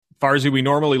Farzy, we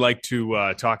normally like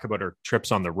to talk about our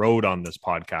trips on the road on this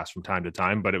podcast from time to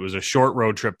time, but it was a short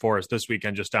road trip for us this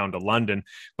weekend, just down to London.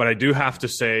 But I do have to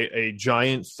say a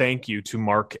giant thank you to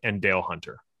Mark and Dale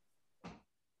Hunter.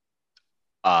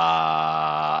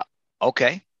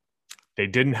 Okay. They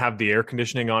didn't have the air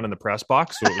conditioning on in the press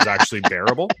box, so it was actually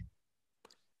bearable.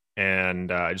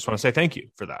 And I just want to say thank you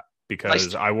for that,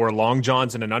 because I wore long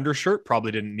johns and an undershirt,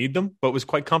 probably didn't need them, but was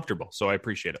quite comfortable. So I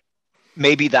appreciate it.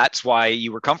 Maybe that's why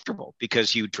you were comfortable,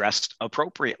 because you dressed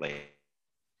appropriately.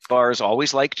 Bars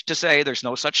always liked to say there's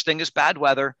no such thing as bad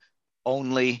weather,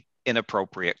 only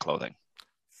inappropriate clothing.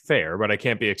 Fair, but I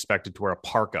can't be expected to wear a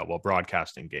parka while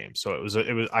broadcasting games. So it was.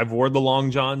 I've wore the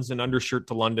long johns and undershirt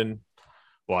to London.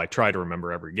 Well, I try to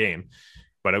remember every game,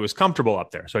 but it was comfortable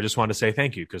up there. So I just wanted to say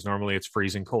thank you, because normally it's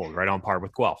freezing cold, right on par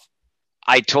with Guelph.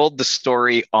 I told the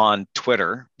story on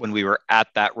Twitter when we were at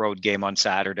that road game on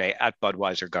Saturday at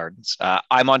Budweiser Gardens.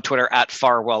 I'm on Twitter at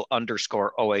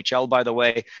Farwell_OHL, by the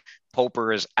way.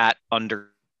 Poper is at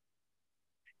under.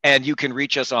 And you can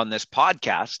reach us on this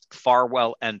podcast,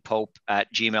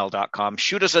 farwellandpope@gmail.com.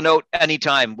 Shoot us a note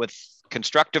anytime with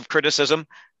constructive criticism,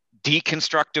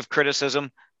 deconstructive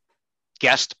criticism,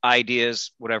 guest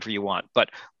ideas, whatever you want.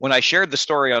 But when I shared the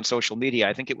story on social media,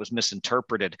 I think it was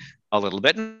misinterpreted a little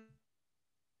bit.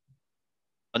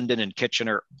 London and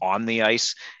Kitchener on the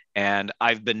ice, and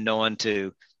I've been known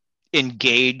to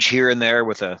engage here and there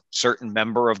with a certain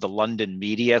member of the London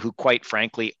media who, quite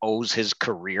frankly, owes his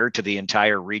career to the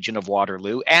entire region of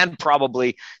Waterloo and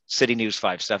probably City News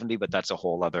 570, but that's a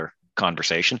whole other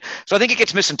conversation. So I think it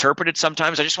gets misinterpreted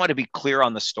sometimes. I just want to be clear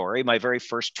on the story. My very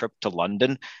first trip to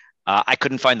London, I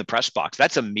couldn't find the press box.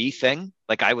 That's a me thing.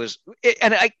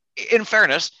 In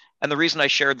fairness, and the reason I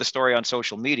shared the story on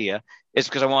social media is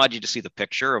because I wanted you to see the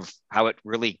picture of how it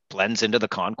really blends into the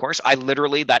concourse. I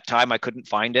literally, that time I couldn't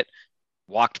find it,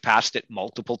 walked past it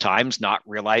multiple times, not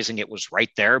realizing it was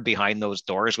right there behind those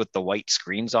doors with the white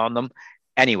screens on them.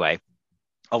 Anyway,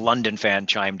 a London fan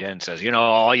chimed in and says,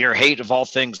 all your hate of all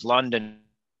things London.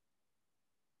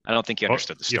 I don't think you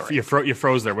understood the story. You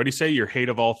froze there. What do you say? Your hate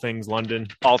of all things London?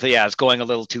 It's going a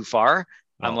little too far.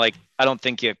 Oh. I'm like, I don't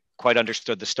think you quite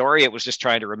understood the story. It was just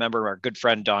trying to remember our good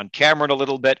friend Don Cameron a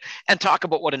little bit and talk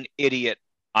about what an idiot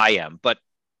I am. But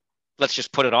let's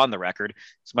just put it on the record.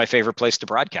 It's my favorite place to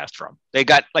broadcast from. They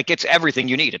got, it's everything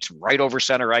you need. It's right over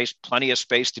center ice, plenty of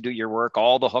space to do your work,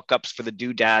 all the hookups for the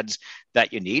doodads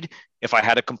that you need. If I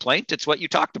had a complaint, it's what you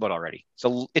talked about already.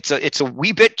 So it's a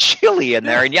wee bit chilly in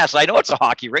there. And yes, I know it's a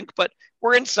hockey rink, but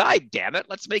we're inside, damn it.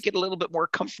 Let's make it a little bit more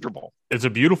comfortable. It's a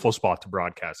beautiful spot to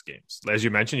broadcast games. As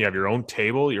you mentioned, you have your own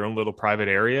table, your own little private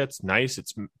area. It's nice.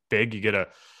 It's big. You get to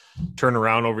turn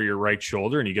around over your right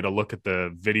shoulder and you get a look at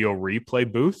the video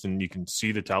replay booth and you can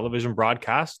see the television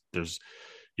broadcast.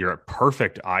 You're at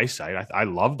perfect eyesight. I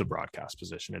love the broadcast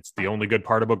position. It's the only good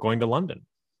part about going to London.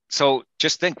 So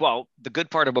just think, the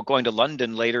good part about going to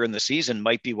London later in the season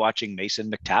might be watching Mason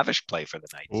McTavish play for the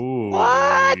Knights. Ooh,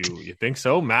 what? You think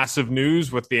so? Massive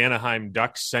news with the Anaheim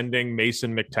Ducks sending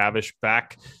Mason McTavish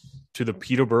back to the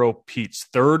Peterborough Petes,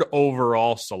 3rd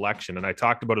overall selection. And I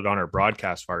talked about it on our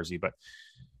broadcast, Farzy, but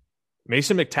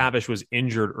Mason McTavish was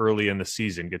injured early in the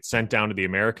season, gets sent down to the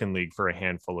American League for a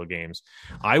handful of games.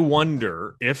 I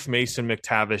wonder if Mason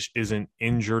McTavish isn't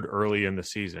injured early in the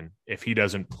season, if he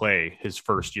doesn't play his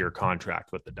first year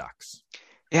contract with the Ducks.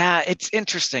 Yeah, it's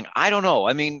interesting. I don't know.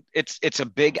 I mean, it's a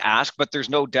big ask, but there's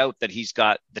no doubt that he's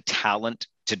got the talent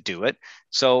to do it.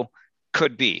 So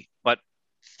could be. But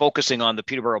focusing on the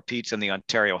Peterborough Petes and the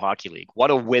Ontario Hockey League, what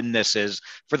a win this is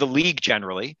for the league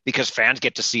generally, because fans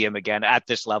get to see him again at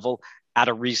this level at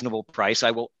a reasonable price.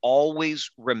 I will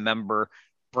always remember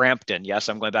Brampton. Yes,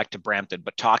 I'm going back to Brampton,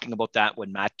 but talking about that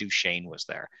when Matt Duchene was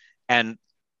there. And,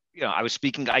 I was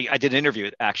speaking, I did an interview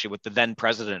actually with the then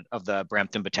president of the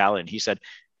Brampton Battalion. He said,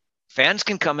 fans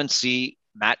can come and see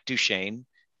Matt Duchene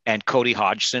and Cody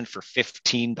Hodgson for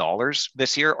 $15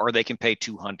 this year, or they can pay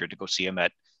 $200 to go see him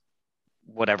at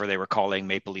whatever they were calling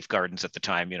Maple Leaf Gardens at the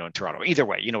time, in Toronto. Either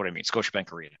way, you know what I mean,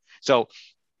 Scotiabank Arena. So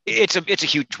it's a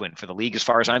huge win for the league as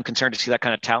far as I'm concerned to see that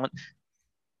kind of talent.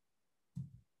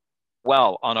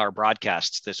 Well, on our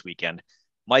broadcasts this weekend,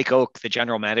 Mike Oak, the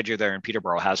general manager there in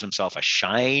Peterborough, has himself a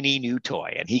shiny new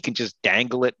toy, and he can just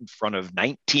dangle it in front of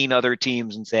 19 other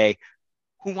teams and say,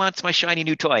 who wants my shiny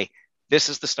new toy? This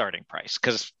is the starting price,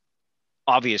 because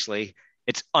obviously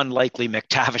it's unlikely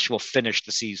McTavish will finish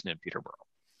the season in Peterborough.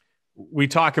 We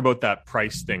talk about that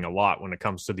price thing a lot when it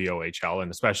comes to the OHL, and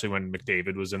especially when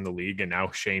McDavid was in the league and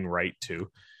now Shane Wright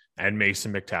too, and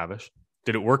Mason McTavish.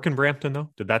 Did it work in Brampton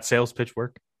though? Did that sales pitch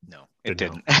work? No. It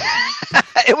didn't.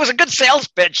 It was a good sales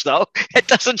pitch, though. It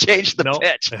doesn't change the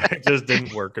pitch. It just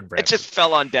didn't work in Brantford. It just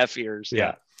fell on deaf ears.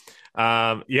 Yeah.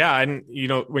 And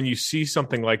when you see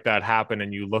something like that happen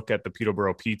and you look at the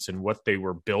Peterborough Petes and what they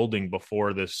were building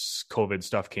before this COVID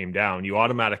stuff came down, you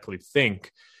automatically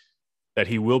think that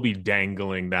he will be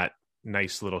dangling that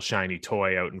nice little shiny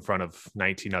toy out in front of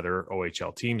 19 other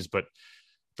OHL teams. But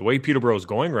the way Peterborough is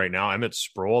going right now, Emmett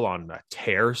Sproul on a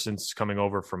tear since coming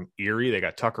over from Erie. They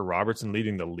got Tucker Robertson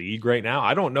leading the league right now.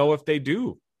 I don't know if they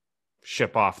do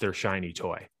ship off their shiny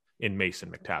toy in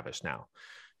Mason McTavish now.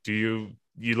 Do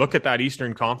you look at that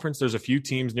Eastern Conference? There's a few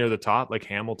teams near the top like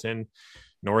Hamilton,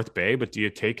 North Bay, but do you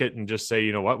take it and just say,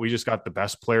 you know what, we just got the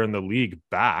best player in the league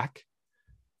back.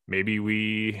 Maybe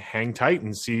we hang tight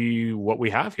and see what we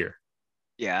have here.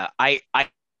 Yeah, I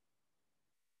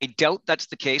doubt that's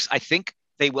the case. I think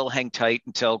they will hang tight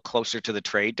until closer to the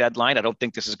trade deadline. I don't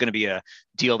think this is going to be a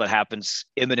deal that happens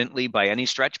imminently by any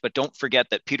stretch, but don't forget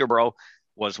that Peterborough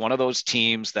was one of those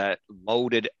teams that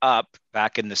loaded up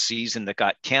back in the season that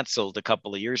got canceled a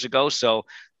couple of years ago. So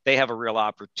they have a real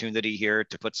opportunity here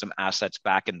to put some assets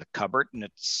back in the cupboard. And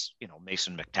it's,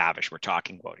 Mason McTavish we're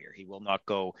talking about here. He will not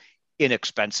go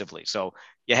inexpensively. So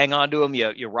you hang on to him,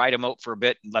 you ride him out for a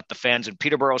bit and let the fans in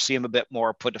Peterborough see him a bit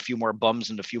more, put a few more bums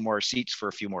and a few more seats for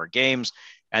a few more games,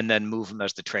 and then move him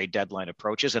as the trade deadline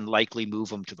approaches and likely move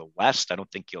him to the West. I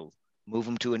don't think you'll move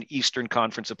him to an Eastern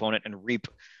Conference opponent and reap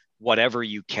whatever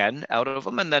you can out of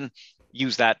him and then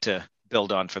use that to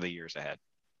build on for the years ahead.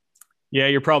 Yeah,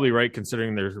 you're probably right,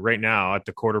 considering they're right now at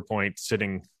the quarter point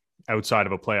sitting outside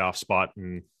of a playoff spot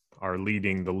and are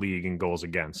leading the league in goals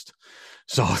against.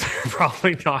 So they're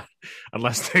probably not,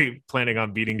 unless they're planning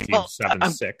on beating teams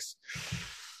 7-6.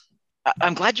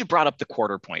 I'm glad you brought up the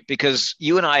quarter point, because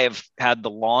you and I have had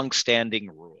the long-standing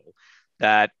rule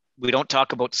that we don't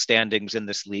talk about standings in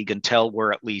this league until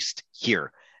we're at least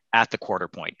here at the quarter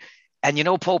point. And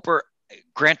Poper,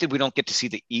 granted, we don't get to see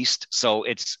the East, so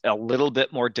it's a little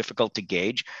bit more difficult to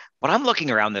gauge. But I'm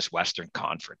looking around this Western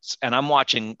Conference, and I'm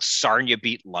watching Sarnia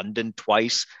beat London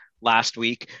twice last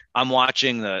week. I'm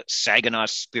watching the Saginaw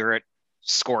Spirit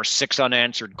score 6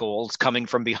 unanswered goals coming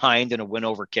from behind in a win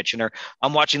over Kitchener.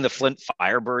 I'm watching the Flint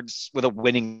Firebirds with a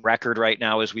winning record right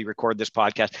now as we record this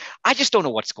podcast. I just don't know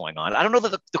what's going on. I don't know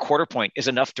that the quarter point is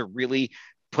enough to really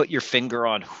put your finger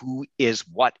on who is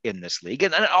what in this league.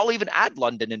 And I'll even add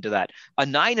London into that. A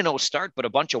 9-0 start, but a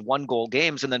bunch of 1-goal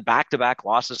games and then back-to-back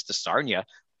losses to Sarnia.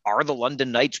 Are the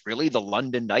London Knights really the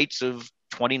London Knights of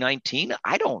 2019?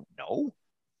 I don't know.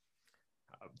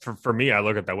 For me, I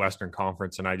look at the Western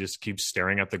Conference and I just keep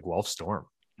staring at the Guelph Storm.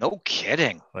 No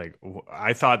kidding. Like,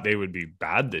 I thought they would be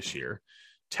bad this year.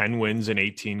 10 wins in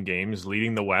 18 games,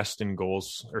 leading the West in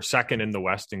goals, or second in the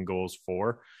West in goals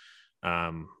for.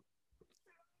 I'm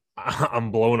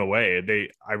blown away.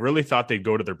 I really thought they'd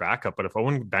go to their backup, but if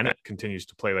Owen Bennett continues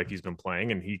to play like he's been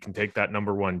playing and he can take that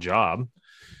number one job,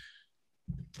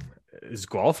 is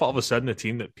Guelph all of a sudden a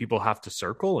team that people have to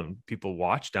circle and people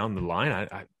watch down the line?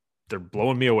 They're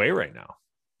blowing me away right now.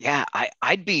 Yeah,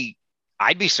 I'd be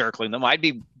circling them. I'd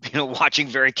be watching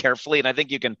very carefully, and I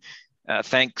think you can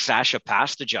thank Sasha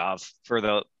Pastajov for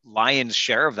the Lions'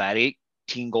 share of that.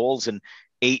 18 goals in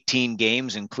 18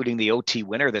 games, including the OT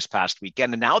winner this past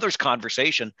weekend. And now there's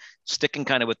conversation, sticking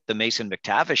kind of with the Mason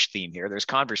McTavish theme here. There's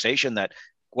conversation that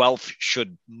Guelph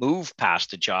should move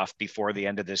Pastajov before the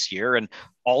end of this year, and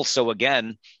also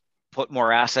again put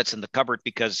more assets in the cupboard,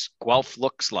 because Guelph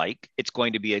looks like it's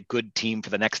going to be a good team for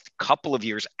the next couple of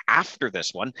years after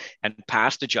this one. And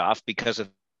Pastajov, because of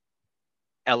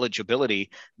eligibility,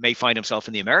 may find himself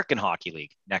in the American Hockey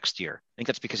League next year. I think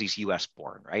that's because he's U.S.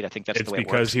 born, right? I think that's the way it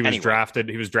works. Because he was drafted.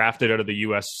 He was drafted out of the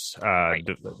U.S. Right.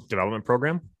 Development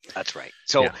program. That's right.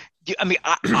 So, yeah. I mean,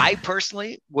 I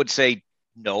personally would say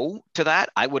no to that.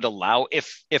 I would allow,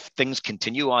 if things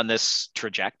continue on this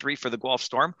trajectory for the Guelph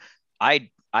Storm,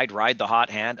 I'd ride the hot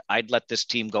hand. I'd let this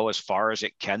team go as far as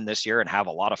it can this year and have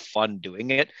a lot of fun doing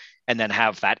it, and then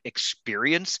have that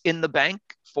experience in the bank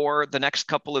for the next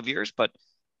couple of years. But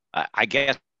I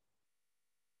guess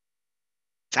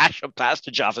Sasha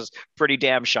Pastajov is pretty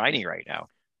damn shiny right now.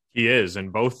 He is,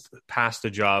 and both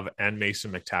Pastajov and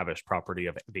Mason McTavish, property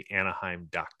of the Anaheim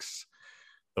Ducks.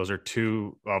 Those are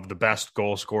two of the best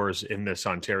goal scorers in this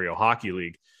Ontario Hockey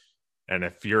League. And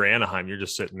if you're Anaheim, you're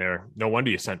just sitting there. No wonder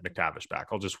you sent McTavish back.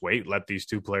 I'll just wait, let these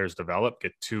two players develop,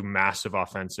 get two massive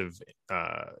offensive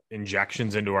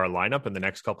injections into our lineup in the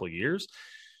next couple of years.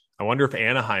 I wonder if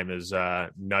Anaheim is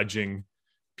nudging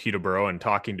Peterborough and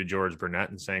talking to George Burnett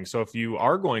and saying, so if you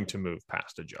are going to move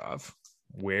Pastajov,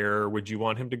 where would you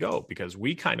want him to go? Because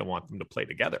we kind of want them to play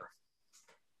together.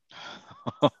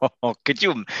 Could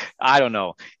you? I don't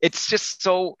know. It's just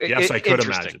so Yes, I could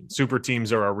interesting. imagine. Super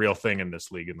teams are a real thing in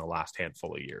this league in the last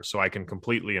handful of years. So I can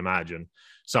completely imagine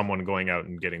someone going out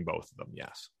and getting both of them.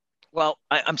 Yes. Well,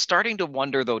 I'm starting to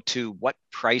wonder, though, too, what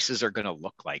prices are going to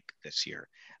look like this year.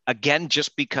 Again,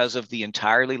 just because of the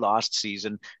entirely lost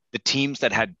season, the teams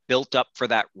that had built up for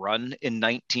that run in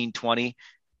 1920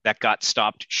 that got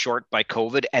stopped short by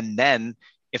COVID. And then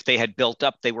if they had built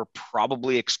up, they were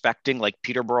probably expecting, like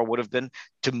Peterborough would have been,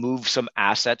 to move some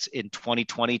assets in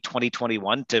 2020,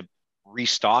 2021 to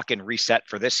restock and reset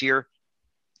for this year.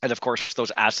 And of course,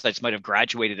 those assets might have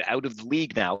graduated out of the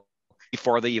league now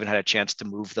before they even had a chance to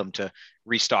move them to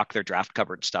restock their draft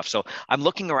cupboard and stuff. So I'm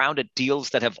looking around at deals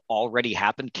that have already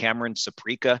happened. Cameron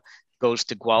Saprika goes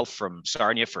to Guelph from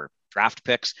Sarnia for draft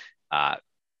picks.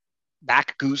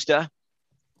 Mac Guzda,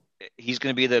 he's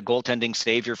going to be the goaltending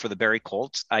savior for the Barrie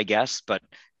Colts, I guess, but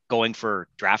going for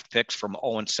draft picks from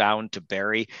Owen Sound to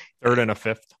Barrie. Third and a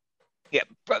fifth. Yeah,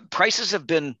 prices have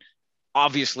been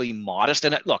obviously modest.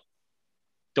 And look,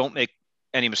 don't make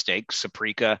any mistakes.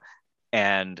 Saprika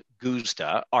and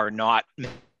Guzda are not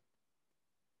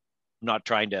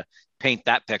trying to paint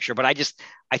that picture, but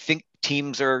I think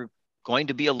teams are going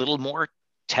to be a little more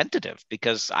tentative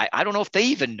because I don't know if they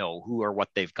even know who or what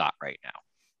they've got right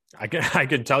now. I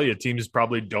can tell you teams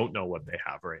probably don't know what they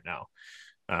have right now.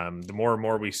 The more and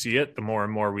more we see it, the more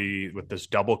and more with this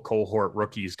double cohort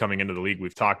rookies coming into the league,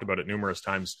 we've talked about it numerous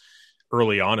times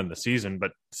early on in the season,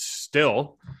 but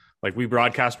still, like we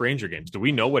broadcast Ranger games. Do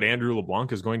we know what Andrew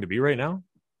LeBlanc is going to be right now?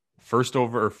 First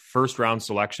round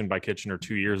selection by Kitchener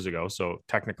 2 years ago. So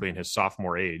technically in his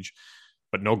sophomore age,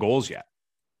 but no goals yet.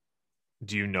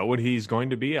 Do you know what he's going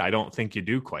to be? I don't think you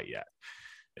do quite yet.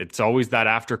 It's always that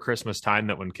after Christmas time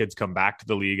that when kids come back to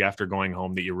the league after going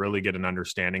home that you really get an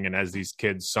understanding. And as these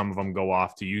kids, some of them go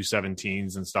off to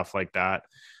U17s and stuff like that.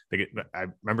 I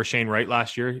remember Shane Wright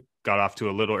last year got off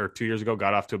to 2 years ago,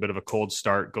 got off to a bit of a cold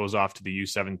start, goes off to the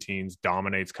U17s,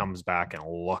 dominates, comes back, and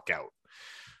look out.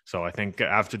 So I think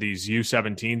after these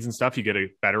U17s and stuff, you get a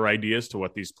better idea as to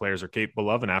what these players are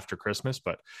capable of and after Christmas.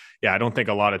 But yeah, I don't think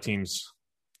a lot of teams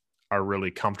are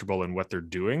really comfortable in what they're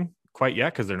doing quite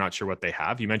yet because they're not sure what they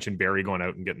have. You mentioned Barrie going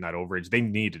out and getting that overage. They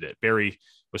needed it. Barrie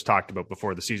was talked about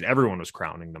before the season. Everyone was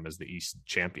crowning them as the East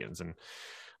champions, and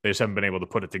they just haven't been able to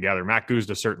put it together. Matt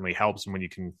Guzda certainly helps, and when you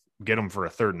can get him for a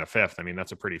third and a fifth, I mean,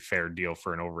 that's a pretty fair deal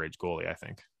for an overage goalie, I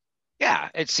think. Yeah,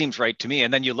 it seems right to me.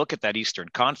 And then you look at that Eastern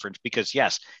Conference because,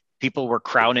 yes, people were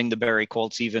crowning the Barrie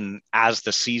Colts even as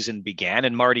the season began.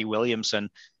 And Marty Williamson,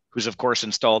 who's, of course,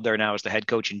 installed there now as the head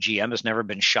coach and GM, has never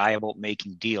been shy about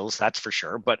making deals, that's for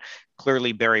sure. But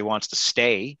clearly Barrie wants to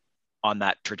stay on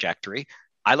that trajectory.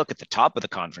 I look at the top of the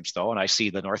conference, though, and I see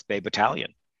the North Bay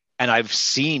Battalion. And I've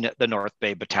seen the North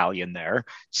Bay Battalion there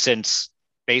since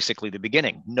basically the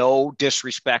beginning. No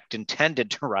disrespect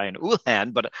intended to Ryan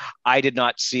Ulan, but I did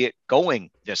not see it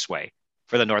going this way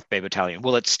for the North Bay Battalion.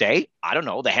 Will it stay? I don't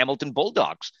know. The Hamilton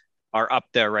Bulldogs are up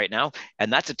there right now,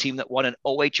 and that's a team that won an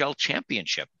OHL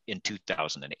championship in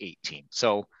 2018.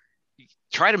 So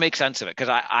try to make sense of it because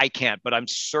I can't, but I'm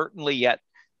certainly yet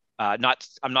I'm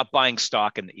not buying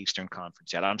stock in the Eastern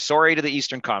Conference yet. I'm sorry to the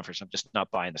Eastern Conference. I'm just not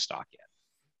buying the stock yet.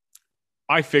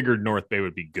 I figured North Bay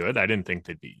would be good. I didn't think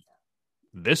they'd be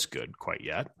this good quite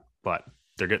yet, but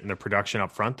they're getting their production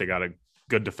up front. They got a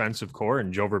good defensive core,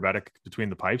 and Joe Verbetic between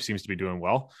the pipes seems to be doing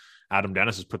well. Adam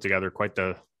Dennis has put together quite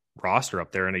the roster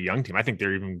up there and a young team. I think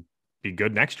they're even be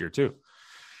good next year too.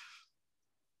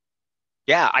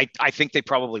 Yeah, I think they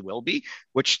probably will be,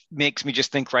 which makes me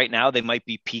just think right now they might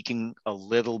be peaking a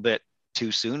little bit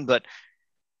too soon, but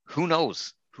who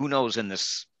knows? Who knows in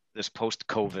this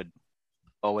post-COVID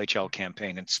OHL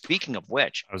campaign? And speaking of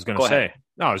which, I was just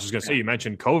going to say, you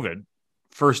mentioned COVID,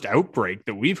 first outbreak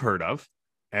that we've heard of,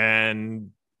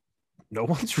 and no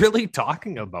one's really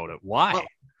talking about it. Why? Well,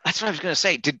 that's what I was going to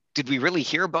say. Did we really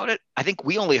hear about it? I think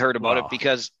we only heard about it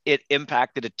because it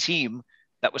impacted a team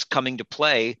that was coming to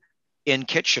play in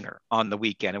Kitchener on the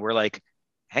weekend. And we're like,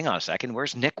 hang on a second,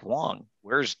 where's Nick Wong?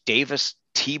 Where's Davis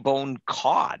T-Bone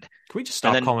Cod? Can we just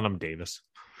stop calling him Davis?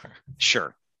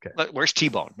 Sure. Okay. Where's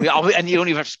T-Bone? And you don't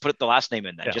even have to put the last name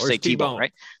in there. Just say T-Bone,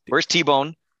 right? Where's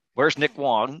T-Bone? Where's Nick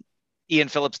Wong? Ian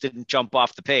Phillips didn't jump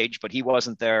off the page, but he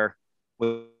wasn't there.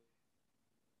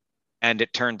 And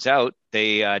it turns out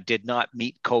they did not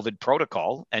meet COVID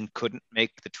protocol and couldn't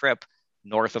make the trip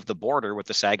north of the border with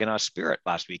the Saginaw Spirit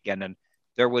last weekend. And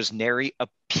there was nary a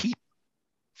peep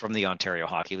from the Ontario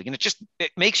Hockey League. And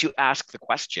it makes you ask the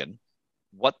question,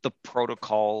 what the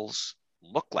protocols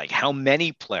look like. How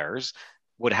many players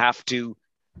would have to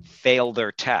fail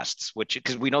their tests, which,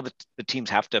 because we know that the teams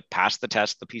have to pass the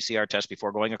test, the PCR test,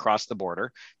 before going across the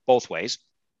border, both ways.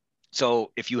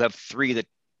 So if you have 3 that,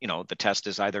 the test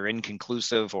is either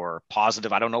inconclusive or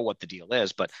positive, I don't know what the deal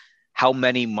is, but how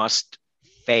many must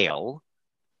fail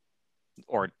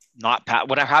or not pass,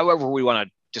 whatever, however we want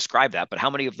to describe that, but how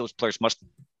many of those players must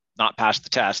not pass the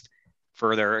test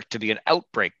for there to be an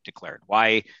outbreak declared?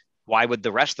 Why would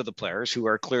the rest of the players, who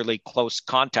are clearly close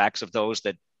contacts of those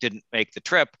that didn't make the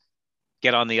trip,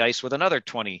 get on the ice with another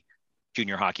 20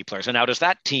 junior hockey players? And now does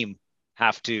that team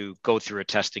have to go through a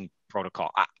testing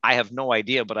protocol? I have no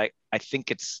idea, but I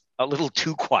think it's a little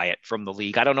too quiet from the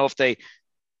league. I don't know if they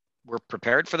were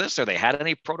prepared for this or they had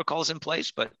any protocols in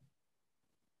place, but.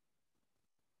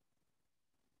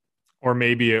 Or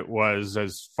maybe it was,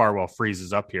 as Farwell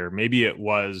freezes up here, maybe it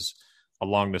was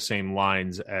along the same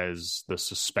lines as the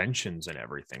suspensions and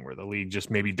everything, where the league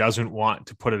just maybe doesn't want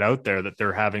to put it out there that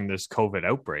they're having this COVID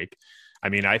outbreak. I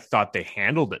mean, I thought they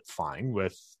handled it fine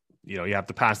with, you have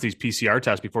to pass these PCR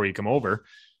tests before you come over.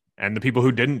 And the people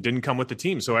who didn't come with the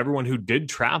team. So everyone who did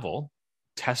travel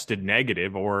tested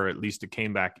negative, or at least it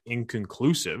came back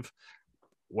inconclusive,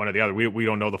 one or the other. We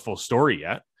don't know the full story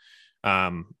yet.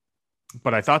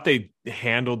 But I thought they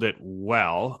handled it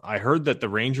well. I heard that the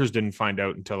Rangers didn't find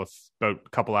out until about a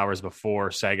couple hours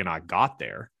before Saginaw got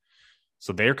there.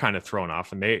 So they're kind of thrown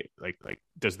off, and they like,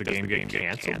 does the game get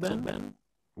canceled then?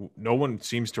 No one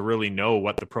seems to really know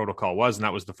what the protocol was. And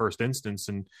that was the first instance.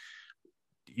 And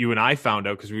you and I found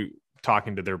out because we were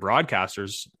talking to their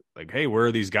broadcasters, like, hey, where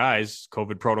are these guys?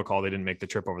 COVID protocol. They didn't make the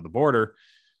trip over the border.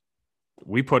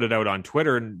 We put it out on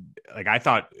Twitter. And I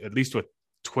thought at least with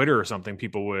Twitter or something,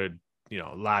 people would,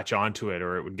 latch onto it,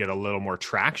 or it would get a little more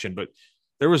traction, but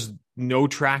there was no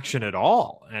traction at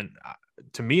all. And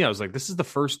to me, I was like, this is the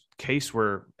first case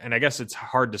where, and I guess it's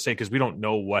hard to say because we don't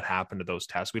know what happened to those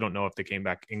tests. We don't know if they came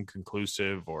back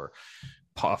inconclusive or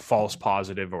false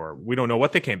positive, or we don't know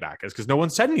what they came back as because no one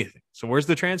said anything. So where's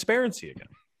the transparency again?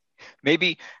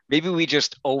 Maybe we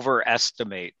just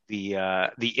overestimate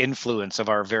the influence of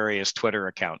our various Twitter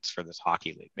accounts for this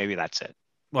hockey league. Maybe that's it.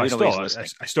 Well,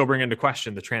 I still bring into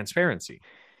question the transparency.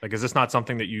 Is this not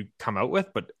something that you come out with?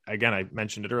 But again, I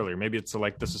mentioned it earlier. Maybe it's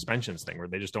like the suspensions thing where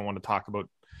they just don't want to talk about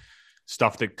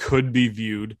stuff that could be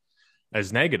viewed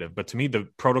as negative. But to me, the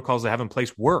protocols they have in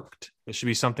place worked. This should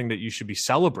be something that you should be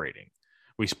celebrating.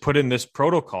 We put in this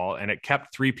protocol and it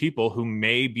kept 3 people who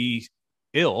may be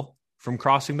ill from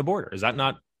crossing the border. Is that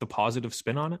not the positive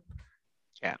spin on it?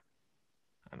 Yeah.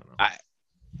 I don't know.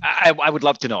 I would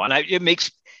love to know. And it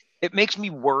makes me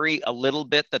worry a little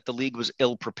bit that the league was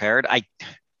ill prepared. I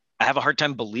have a hard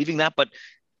time believing that, but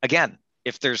again,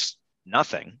 if there's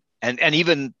nothing, and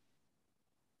even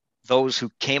those who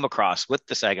came across with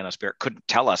the Saginaw Spirit couldn't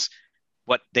tell us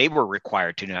what they were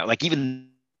required to know. Even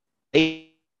there's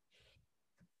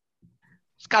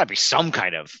got to be some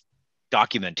kind of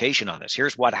documentation on this.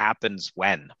 Here's what happens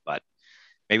when, but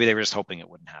maybe they were just hoping it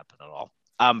wouldn't happen at all.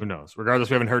 Who knows? Regardless,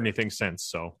 we haven't heard anything since,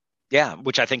 so. Yeah,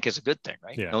 which I think is a good thing,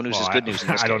 right? Yeah. No news is good news. In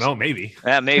this I don't case. know. Maybe.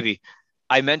 Yeah, maybe.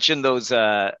 I mentioned those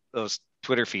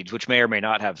Twitter feeds, which may or may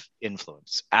not have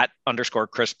influence,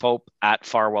 @_ Chris Pope,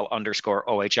 @Farwell _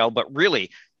 OHL. But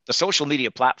really, the social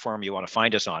media platform you want to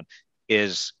find us on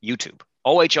is YouTube.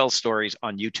 OHL Stories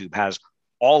on YouTube has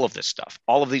all of this stuff.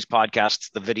 All of these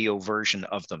podcasts, the video version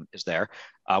of them is there.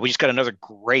 We just got another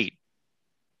great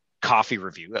coffee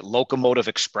review at Locomotive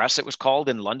Express, it was called,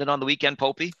 in London on the weekend,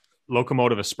 Popey.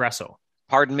 Locomotive Espresso.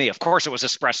 Pardon me. Of course it was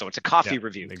espresso. It's a coffee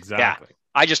review. Exactly. Yeah,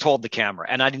 I just hold the camera,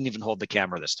 and I didn't even hold the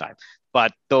camera this time.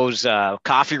 But those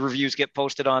coffee reviews get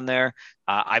posted on there.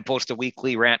 I post a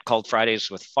weekly rant called Fridays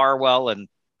with Farwell, and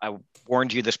I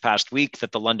warned you this past week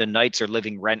that the London Knights are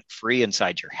living rent-free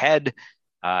inside your head.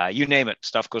 You name it.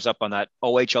 Stuff goes up on that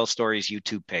OHL Stories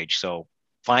YouTube page. So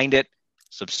find it,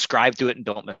 subscribe to it, and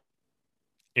don't miss.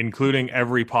 Including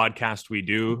every podcast we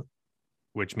do,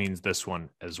 which means this one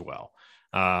as well.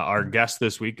 Our guest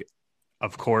this week,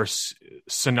 of course,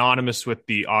 synonymous with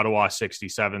the Ottawa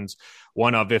 67s,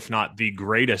 one of, if not the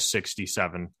greatest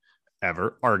 67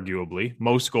 ever, arguably.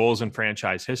 Most goals in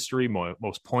franchise history,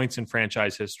 most points in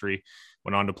franchise history.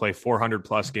 Went on to play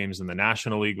 400-plus games in the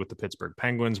National League with the Pittsburgh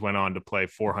Penguins. Went on to play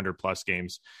 400-plus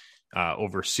games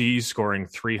overseas, scoring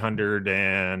 300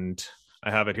 and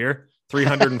I have it here,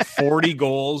 340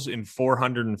 goals in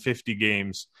 450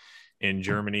 games in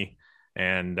Germany.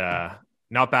 And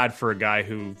not bad for a guy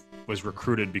who was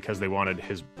recruited because they wanted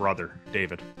his brother,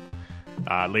 David.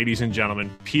 Ladies and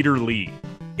gentlemen, Peter Lee,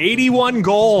 81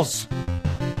 goals.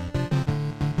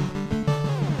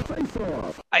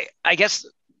 I guess,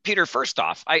 Peter, first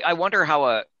off, I wonder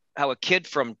how a kid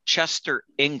from Chester,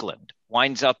 England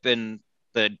winds up in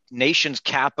the nation's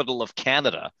capital of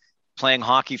Canada playing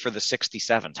hockey for the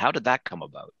 67s. How did that come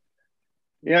about?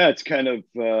 Yeah, it's kind of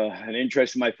an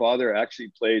interest. My father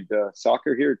actually played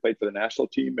soccer here. He played for the national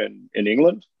team in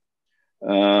England.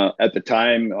 At the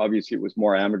time, obviously, it was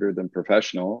more amateur than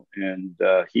professional. And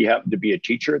he happened to be a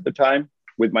teacher at the time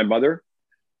with my mother.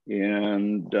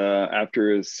 And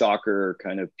after his soccer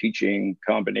kind of teaching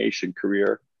combination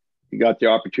career, he got the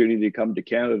opportunity to come to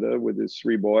Canada with his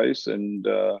three boys and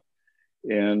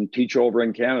teach over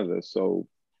in Canada. So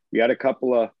we had a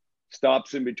couple of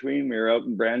stops in between. We were out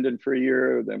in Brandon for a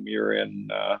year. Then we were in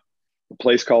a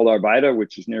place called Arvida,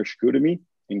 which is near Chicoutimi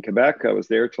in Quebec. I was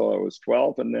there till I was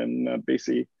 12, and then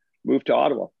basically moved to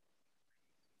Ottawa.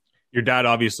 Your dad,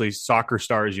 obviously soccer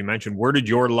star, as you mentioned. Where did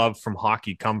your love from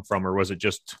hockey come from, or was it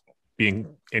just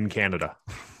being in Canada?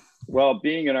 Well,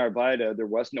 being in Arvida, there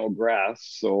was no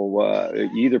grass, so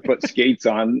you either put skates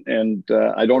on, and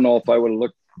I don't know if I would have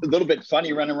looked a little bit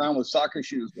funny running around with soccer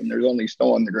shoes when there's only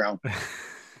snow on the ground.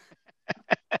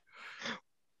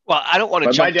 Well, I don't want to.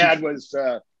 But my dad was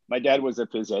a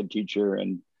phys ed teacher,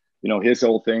 and his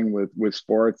whole thing with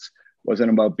sports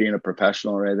wasn't about being a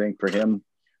professional or anything. For him,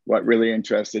 what really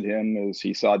interested him is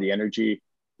he saw the energy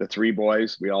the three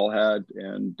boys we all had,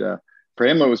 and for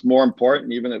him it was more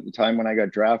important. Even at the time when I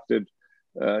got drafted,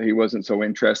 he wasn't so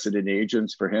interested in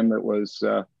agents. For him, it was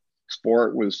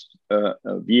sport was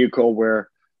a vehicle where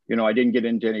I didn't get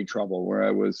into any trouble. Where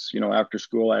I was, after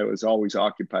school, I was always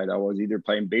occupied. I was either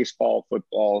playing baseball,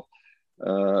 football,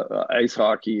 ice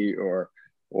hockey, or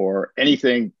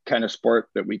anything kind of sport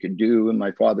that we could do. And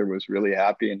my father was really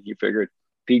happy, and he figured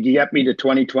if he could get me to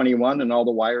 2021 and all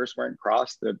the wires weren't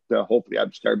crossed, that hopefully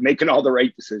I'd start making all the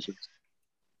right decisions.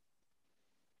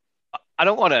 I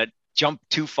don't want to jump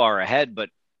too far ahead, but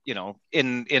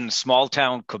in small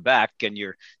town Quebec, and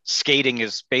your skating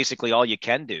is basically all you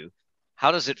can do.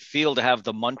 How does it feel to have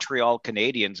the Montreal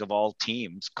Canadiens of all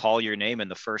teams call your name in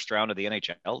the first round of the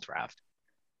NHL draft?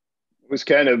 It was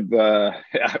kind of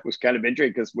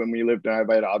interesting because when we lived in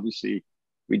Arvida, obviously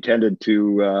we tended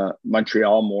to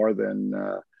Montreal more than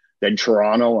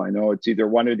Toronto. I know it's either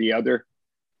one or the other.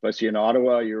 But in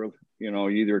Ottawa, you're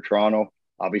either Toronto,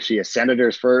 obviously a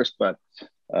Senators first, but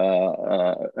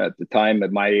at the time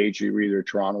at my age, you were either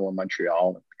Toronto or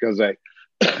Montreal. Because I,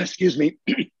 excuse me,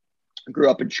 grew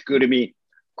up in Chicoutimi.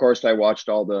 Of course, I watched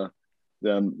all the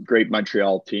great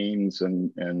Montreal teams,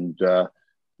 and it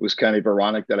was kind of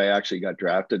ironic that I actually got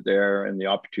drafted there and the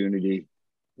opportunity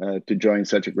to join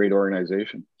such a great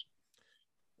organization.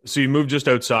 So you moved just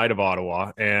outside of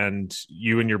Ottawa, and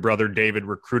you and your brother David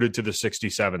recruited to the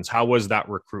 67s. How was that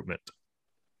recruitment?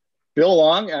 Bill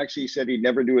Long actually said he'd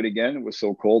never do it again. It was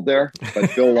so cold there.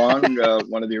 But Bill Long,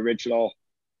 one of the original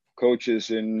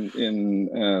coaches in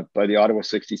by the Ottawa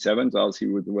 67s, obviously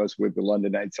was with the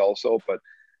London Knights also. But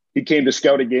he came to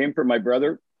scout a game for my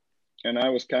brother, and I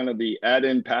was kind of the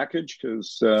add-in package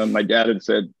because my dad had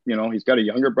said, he's got a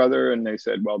younger brother, and they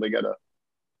said, well, they got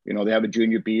they have a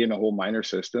junior B and a whole minor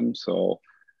system. So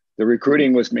the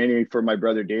recruiting was mainly for my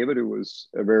brother David, who was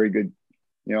a very good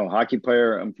hockey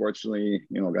player. Unfortunately,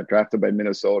 got drafted by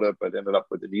Minnesota, but ended up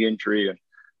with a knee injury and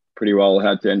pretty well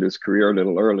had to end his career a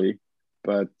little early.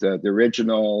 But the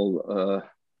original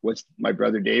was my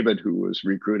brother David, who was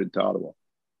recruited to Ottawa.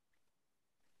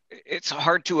 It's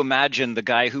hard to imagine the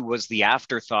guy who was the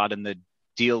afterthought in the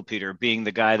deal, Peter, being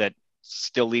the guy that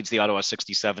still leads the Ottawa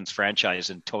 67s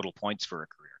franchise in total points for a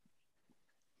career.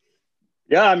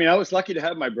 Yeah, I mean, I was lucky to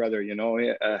have my brother.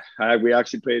 We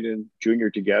actually played in junior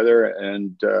together,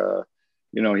 and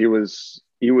he was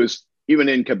even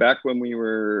in Quebec when we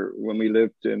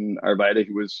lived in Arvida.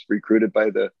 He was recruited by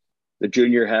the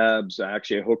junior Habs. I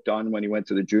actually hooked on when he went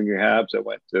to the junior Habs. I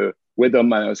went with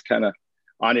him. I was kind of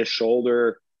on his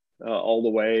shoulder all the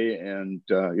way, and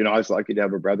I was lucky to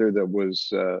have a brother that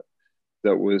was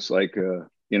like a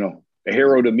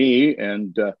hero to me,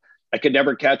 and I could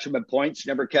never catch him in points,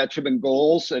 never catch him in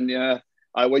goals. And I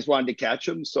always wanted to catch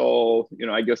him. So,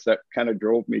 I guess that kind of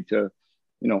drove me to,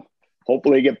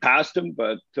 hopefully get past him.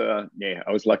 But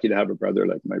I was lucky to have a brother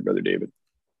like my brother David.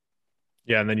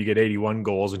 Yeah. And then you get 81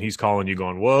 goals and he's calling you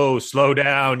going, whoa, slow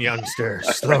down, youngster,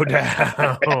 slow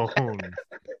down.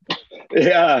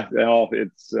 Yeah.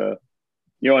 It's,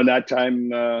 in that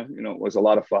time, it was a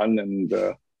lot of fun and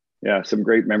some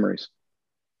great memories.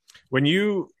 When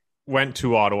you went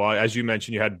to Ottawa, as you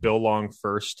mentioned, you had Bill Long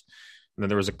first, and then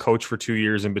there was a coach for 2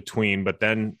 years in between, but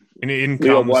then in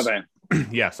comes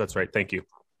yes, that's right, thank you.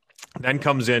 Then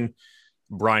comes in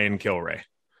Brian Kilray.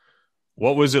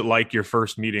 What was it like your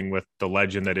first meeting with the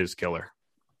legend that is Killer?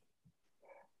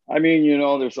 I mean,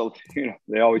 there's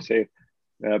they always say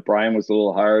Brian was a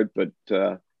little hard, but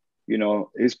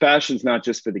his passion's not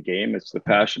just for the game; it's the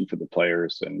passion for the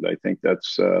players, and I think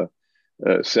that's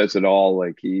says it all.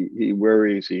 Like he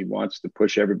worries, he wants to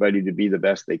push everybody to be the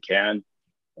best they can,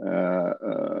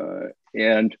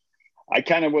 and I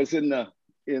kind of was in the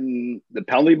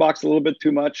penalty box a little bit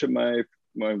too much in my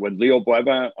with Leo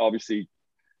Boivin, obviously,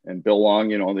 and Bill Long.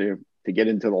 To get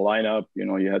into the lineup,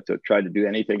 you had to try to do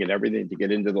anything and everything to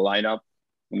get into the lineup.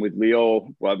 And with Leo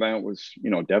Boivin, it was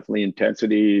definitely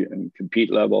intensity and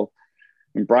compete level.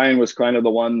 And Brian was kind of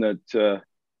the one that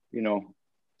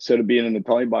instead of being in the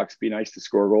penalty box, be nice to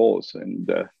score goals,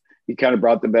 and he kind of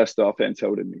brought the best offense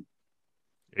out in me.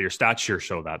 Your stats sure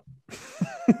show that.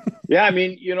 Yeah, I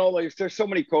mean, there's so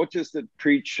many coaches that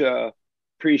preach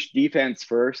defense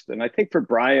first, and I think for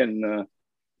Brian,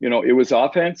 it was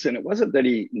offense, and it wasn't that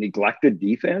he neglected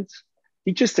defense.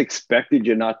 He just expected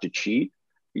you not to cheat.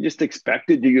 He just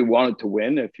expected you wanted to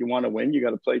win. If you want to win, you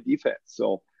got to play defense.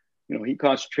 So, he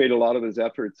concentrated a lot of his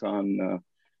efforts on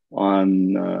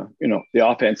the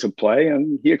offensive play,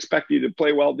 and he expected you to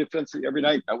play well defensively every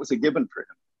night. That was a given for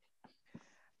him.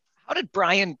 How did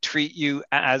Brian treat you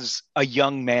as a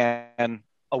young man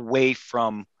away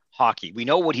from hockey? We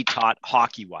know what he taught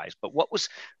hockey-wise, but what was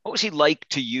he like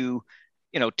to you,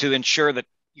 to ensure that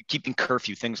you're keeping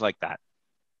curfew, things like that?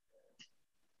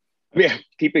 Yeah,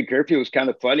 keeping curfew was kind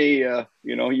of funny.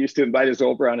 He used to invite us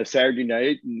over on a Saturday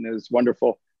night, and his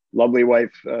wonderful, lovely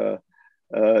wife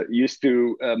used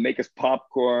to make us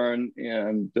popcorn,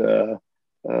 and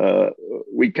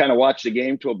we'd kind of watch the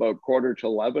game till about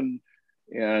 11:15.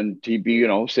 And he'd be,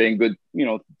 saying good,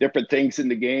 different things in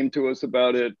the game to us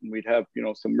about it. And we'd have,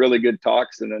 some really good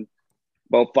talks. And then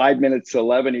about 5 minutes to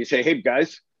 11, he'd say, "Hey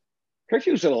guys,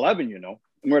 curfew's at 11, And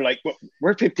we're like, well,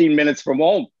 we're 15 minutes from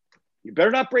home. You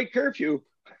better not break curfew."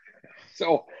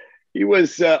 So he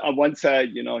was on one side,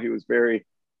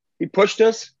 he pushed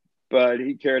us, but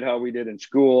he cared how we did in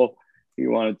school. He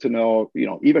wanted to know,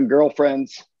 even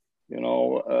girlfriends,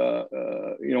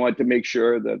 wanted to make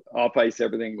sure that off ice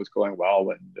everything was going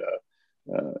well,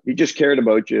 and he just cared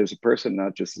about you as a person,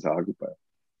 not just as a hockey player.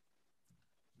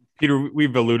 Peter,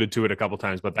 we've alluded to it a couple of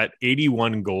times, but that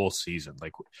 81 goal season,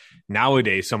 like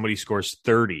nowadays somebody scores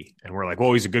 30 and we're like,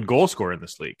 well, he's a good goal scorer in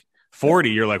this league. 40,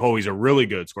 you're like, oh, he's a really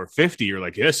good scorer. 50, you're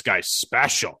like, this guy's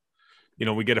special.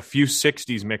 We get a few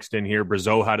 60s mixed in here.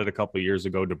 Brazeau had it a couple of years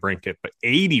ago to Brinkett, but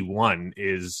 81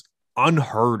 is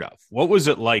unheard of. What was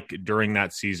it like during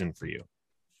that season for you?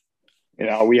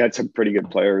 We had some pretty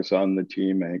good players on the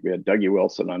team. I think we had Dougie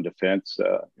Wilson on defense.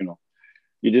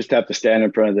 You just have to stand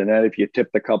in front of the net. If you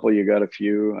tipped a couple, you got a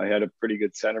few. I had a pretty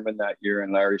good centerman that year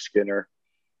in Larry Skinner,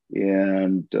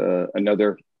 and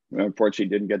another, unfortunately,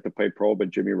 didn't get to play pro,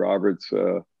 but Jimmy Roberts.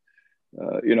 It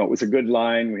was a good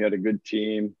line. We had a good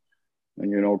team,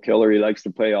 and Killer, he likes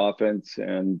to play offense,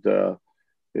 and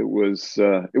it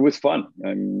was fun.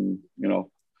 And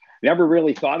never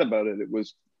really thought about it. It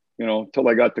was till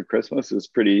I got to Christmas. It was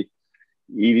pretty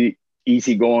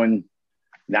easy going.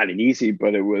 Not an easy,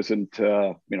 but it wasn't.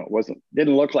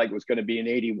 Didn't look like it was going to be an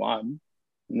 81.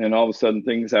 And then all of a sudden,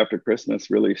 things after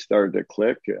Christmas really started to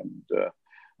click, and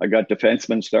I got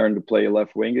defensemen starting to play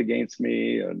left wing against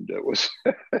me, and it was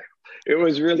it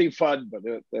was really fun, but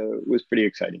it was pretty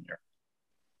exciting here.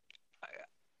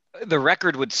 The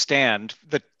record would stand,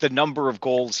 the number of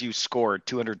goals you scored,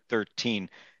 213,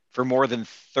 for more than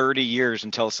 30 years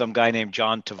until some guy named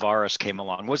John Tavares came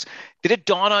along. Did it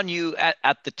dawn on you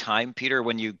at the time, Peter,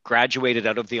 when you graduated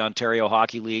out of the Ontario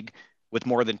Hockey League with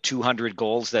more than 200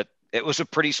 goals, that it was a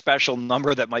pretty special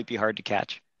number that might be hard to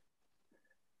catch?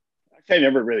 I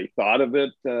never really thought of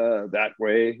it that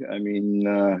way. I mean,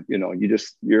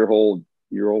 your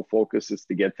whole focus is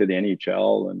to get to the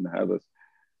NHL and have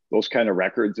those kind of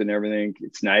records and everything.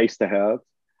 It's nice to have.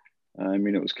 I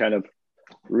mean, it was kind of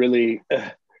really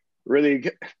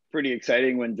pretty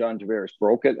exciting when John Tavares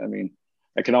broke it. I mean,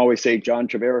 I can always say John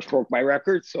Tavares broke my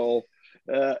record. So,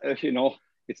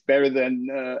 it's better than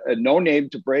a no name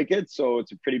to break it. So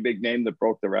it's a pretty big name that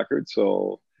broke the record.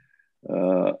 So,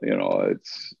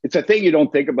 it's a thing you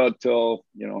don't think about till,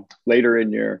 later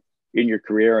in your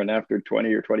career and after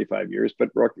 20 or 25 years, but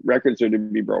records are to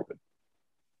be broken.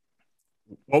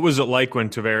 What was it like when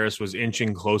Tavares was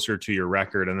inching closer to your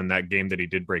record and then that game that he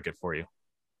did break it for you?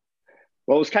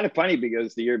 Well, it was kind of funny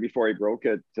because the year before he broke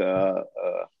it, I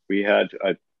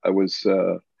was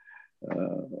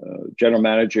general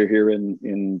manager here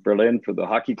in Berlin for the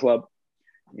hockey club,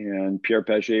 and Pierre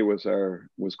Paget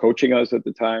was coaching us at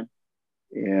the time,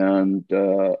 and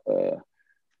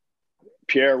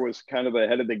Pierre was kind of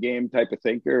ahead of the game type of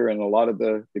thinker, and a lot of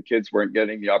the kids weren't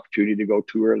getting the opportunity to go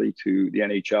too early to the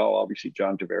NHL. Obviously,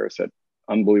 John Tavares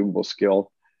unbelievable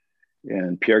skill.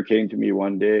 And Pierre came to me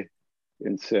one day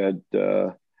and said,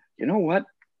 you know what?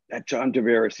 That John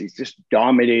Tavares, he's just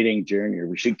dominating junior.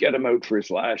 We should get him out for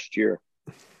his last year.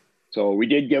 So we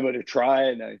did give it a try.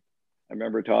 And I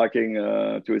remember talking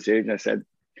to his agent. I said,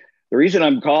 the reason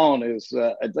I'm calling is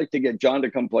I'd like to get John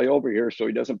to come play over here so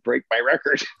he doesn't break my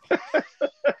record.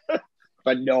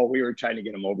 But no, we were trying to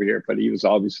get him over here. But he was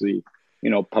obviously,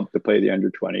 pumped to play the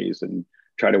under-20s and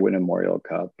try to win a Memorial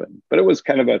Cup. But it was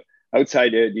kind of an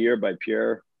outside idea by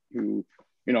Pierre, who,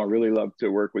 really loved to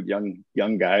work with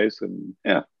young guys. And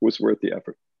yeah, it was worth the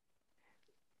effort.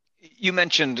 You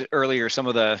mentioned earlier some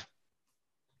of the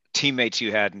teammates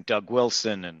you had, and Doug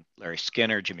Wilson and Larry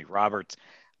Skinner, Jimmy Roberts.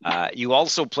 You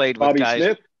also played with Bobby guys.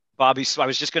 Smith. I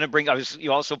was just going to bring.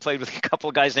 You also played with a couple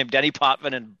of guys named Denny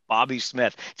Potvin and Bobby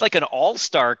Smith. It's like an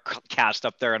all-star cast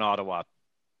up there in Ottawa.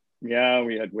 Yeah,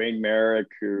 we had Wayne Merrick,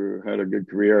 who had a good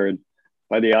career, and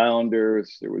by the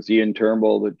Islanders, there was Ian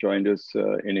Turnbull that joined us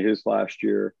in his last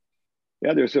year.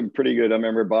 Yeah, there's some pretty good. I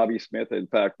remember Bobby Smith. In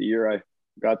fact, the year I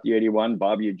got the 81,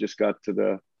 Bobby had just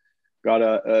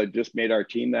just made our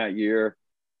team that year.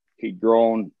 He'd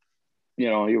grown. He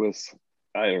was,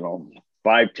 I don't know,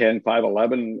 5'10",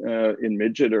 5'11" in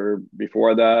midget or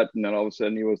before that. And then all of a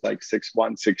sudden he was like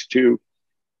 6'1", 6'2".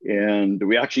 And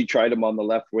we actually tried him on the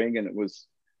left wing, and it was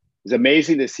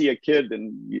amazing to see a kid,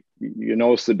 and you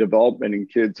notice the development in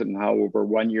kids and how over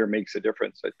 1 year makes a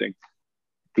difference. I think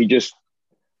he just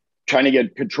trying to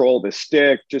get control of the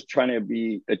stick, just trying to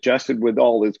be adjusted with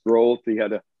all his growth.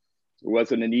 It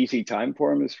wasn't an easy time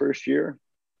for him his first year.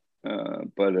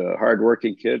 But a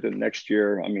hardworking kid. And next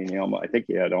year, I think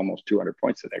he had almost 200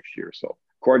 points the next year. So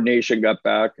coordination got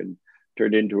back and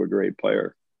turned into a great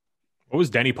player. What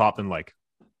was Denny Potvin like?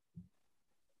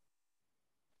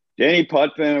 Denny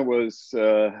Potvin was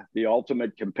the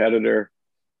ultimate competitor.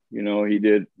 He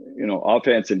did,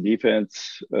 offense and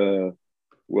defense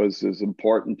was as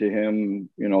important to him.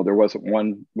 There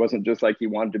wasn't just like he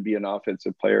wanted to be an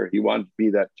offensive player. He wanted to be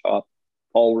that top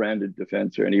all-rounded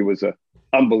defender, and he was an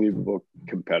unbelievable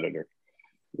competitor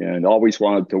and always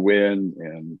wanted to win.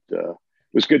 And it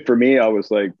was good for me. I was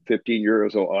like 15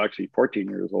 years old, actually 14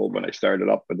 years old when I started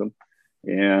up with him.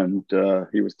 And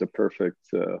he was the perfect,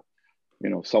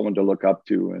 someone to look up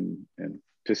to, and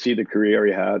to see the career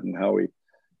he had and how he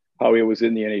was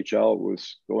in the NHL. It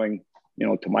was going,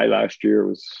 to my last year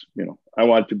was, I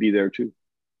wanted to be there too.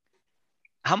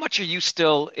 How much are you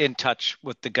still in touch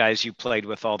with the guys you played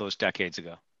with all those decades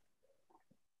ago?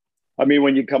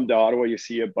 When you come to Ottawa, you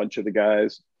see a bunch of the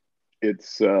guys.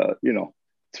 It's,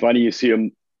 it's funny. You see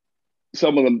them.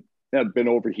 Some of them have been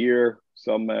over here.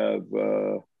 Some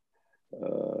are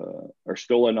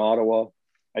still in Ottawa.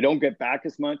 I don't get back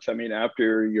as much.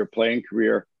 After your playing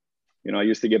career, I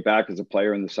used to get back as a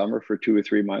player in the summer for 2 or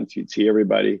 3 months. You'd see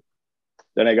everybody.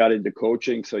 Then I got into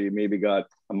coaching. So you maybe got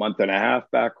a month and a half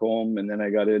back home. And then I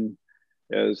got in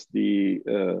as the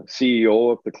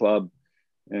CEO of the club.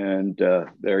 And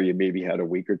there you maybe had a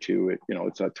week or two.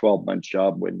 It's a 12-month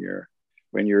job when you're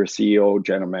a CEO,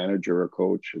 general manager, or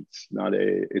coach. It's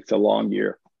a long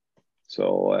year.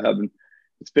 So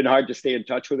it's been hard to stay in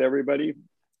touch with everybody.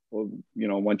 Well,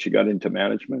 once you got into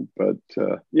management, but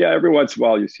every once in a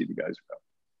while you see the guys go.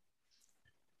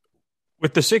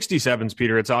 With the 67s,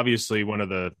 Peter, it's obviously one of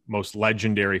the most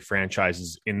legendary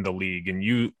franchises in the league.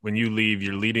 And when you leave,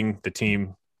 you're leading the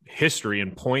team history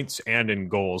in points and in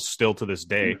goals still to this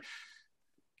day.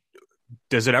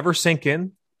 Does it ever sink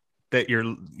in that you're,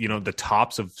 the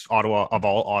tops of all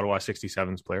Ottawa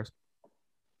 67s players?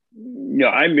 Yeah,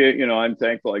 I'm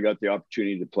thankful I got the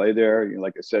opportunity to play there.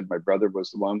 Like I said, my brother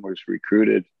was the one who was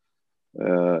recruited.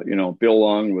 Bill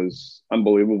Long was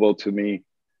unbelievable to me,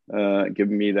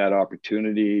 giving me that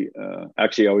opportunity.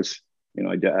 Actually, I was,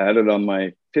 I had it on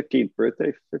my 15th or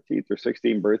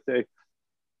 16th birthday.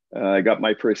 I got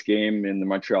my first game in the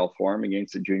Montreal Forum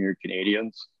against the Junior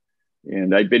Canadians.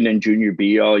 And I'd been in Junior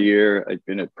B all year. I'd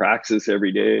been at practice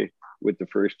every day with the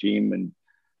first team. And,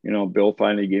 Bill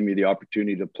finally gave me the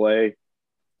opportunity to play. It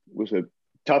was a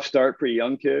tough start for a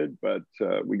young kid, but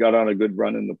we got on a good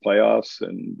run in the playoffs,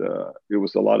 and it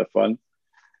was a lot of fun.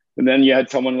 And then you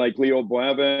had someone like Leo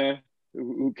Boivin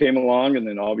who came along, and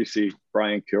then obviously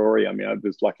Brian Curry. I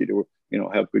was lucky to,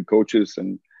 have good coaches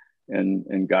and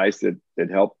guys that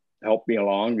helped me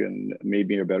along and made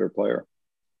me a better player.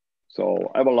 So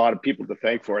I have a lot of people to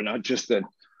thank for it, not just that,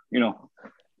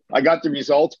 I got the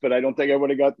results, but I don't think I would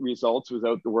have got the results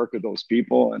without the work of those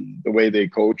people and the way they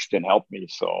coached and helped me.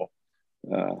 So,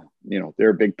 they're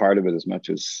a big part of it as much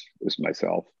as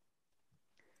myself.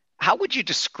 How would you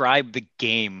describe the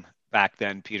game back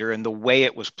then, Peter, and the way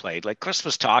it was played. Like Chris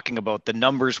was talking about the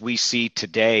numbers we see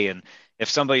today, and if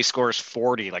somebody scores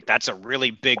 40, like that's a really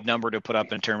big number to put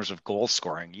up in terms of goal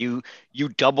scoring. You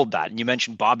doubled that, and you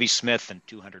mentioned Bobby Smith and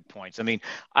 200 points. I mean,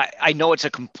 I know it's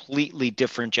a completely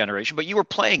different generation, but you were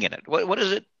playing in it. What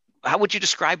is it? How would you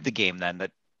describe the game then?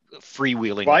 That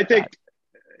freewheeling. Well, I think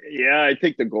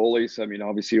the goalies. I mean,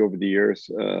 obviously over the years,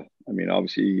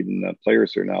 obviously even the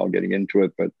players are now getting into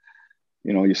it, but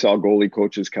you saw goalie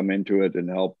coaches come into it and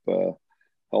help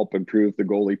improve the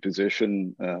goalie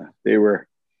position. They were,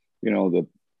 the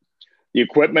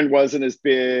equipment wasn't as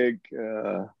big.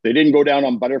 They didn't go down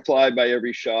on butterfly by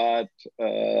every shot.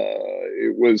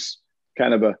 It was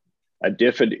kind of a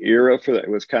different era for that.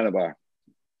 It was kind of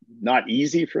not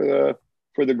easy for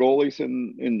the goalies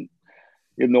in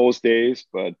those days,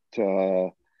 but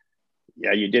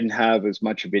you didn't have as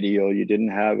much video. You didn't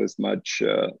have as much,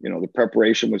 the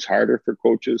preparation was harder for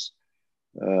coaches.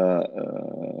 There's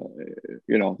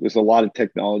a lot of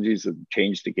technologies that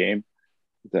changed the game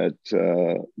that,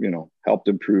 helped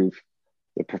improve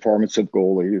the performance of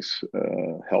goalies,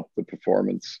 helped the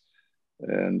performance.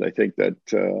 And I think that,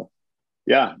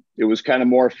 it was kind of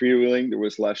more freewheeling. There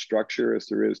was less structure as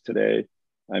there is today.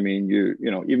 I mean,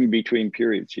 even between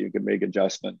periods, you can make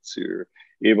adjustments. You're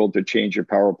able to change your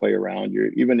power play around.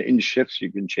 Even in shifts,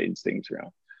 you can change things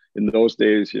around. In those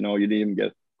days, you didn't even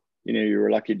get, you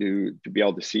were lucky to be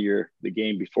able to see the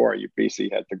game before. You basically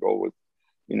had to go with,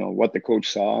 what the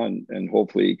coach saw, and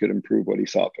hopefully he could improve what he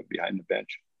saw from behind the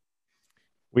bench.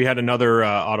 We had another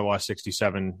Ottawa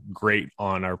 67 great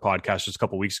on our podcast just a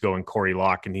couple of weeks ago, in Corey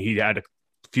Locke, and he had a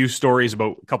few stories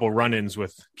about a couple run-ins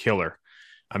with Killer.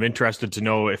 I'm interested to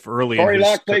know if early Corey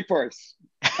Locke played for us.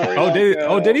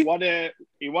 Did he?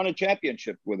 He won a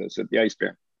championship with us at the Ice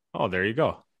Bear. Oh, there you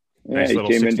go. Yeah, nice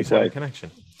little 67 connection.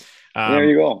 There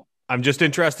you go. I'm just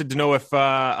interested to know if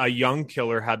a young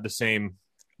Killer had the same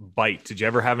bite. Did you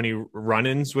ever have any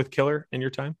run-ins with Killer in your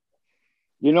time?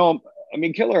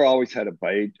 Killer always had a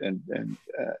bite, and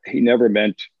he never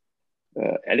meant.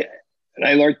 And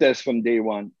I learned this from day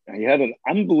one. He had an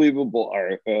unbelievable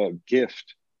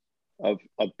gift of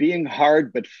being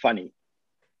hard but funny,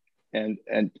 and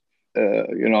I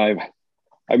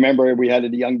remember we had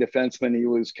a young defenseman. He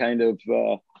was kind of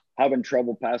having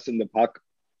trouble passing the puck,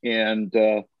 and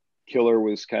Killer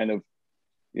was kind of,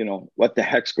 what the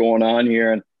heck's going on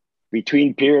here? And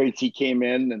between periods, he came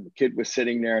in, and the kid was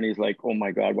sitting there, and he's like, "Oh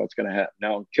my God, what's going to happen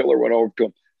now?" Killer went over to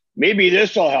him. "Maybe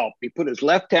this will help." He put his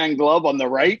left-hand glove on the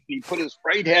right, and he put his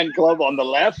right-hand glove on the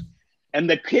left, and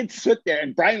the kid stood there,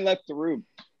 and Brian left the room.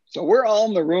 So we're all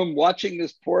in the room watching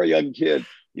this poor young kid.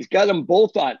 He's got them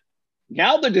both on.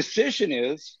 Now the decision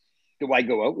is, do I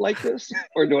go out like this,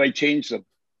 or do I change them?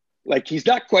 Like, he's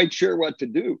not quite sure what to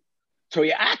do. So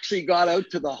he actually got out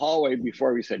to the hallway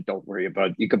before we said, "Don't worry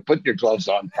about it. You can put your gloves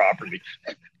on properly."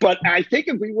 But I think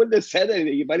if we wouldn't have said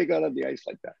anything, he might have got on the ice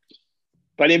like that.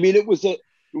 But it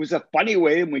was a funny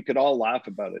way, and we could all laugh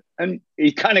about it. And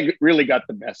he kind of really got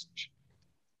the message.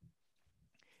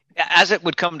 As it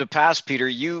would come to pass, Peter,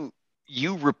 you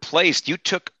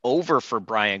took over for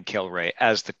Brian Kilrea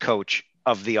as the coach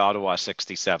of the Ottawa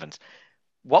 67s.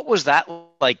 What was that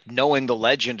like, knowing the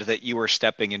legend that you were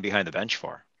stepping in behind the bench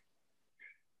for?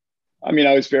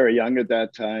 I was very young at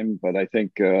that time, but I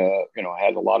think, I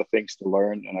had a lot of things to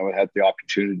learn, and I had the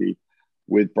opportunity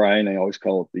with Brian. I always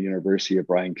call it the University of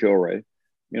Brian Kilrea.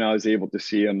 I was able to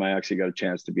see him. I actually got a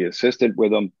chance to be assistant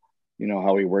with him,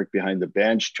 how he worked behind the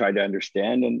bench, try to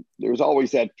understand. And there was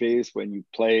always that phase when you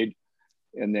played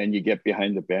and then you get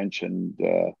behind the bench. And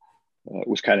it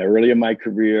was kind of early in my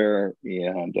career,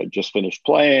 and I just finished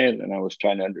playing, and I was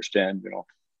trying to understand,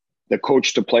 the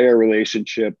coach to player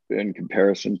relationship in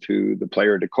comparison to the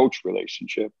player to coach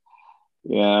relationship.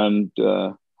 And,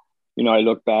 I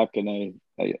look back and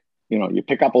I you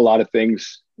pick up a lot of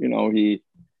things. The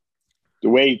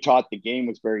way he taught the game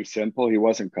was very simple. He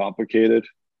wasn't complicated.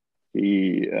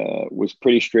 He was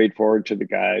pretty straightforward to the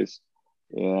guys,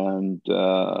 and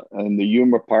the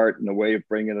humor part and the way of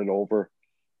bringing it over,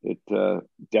 it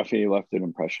definitely left an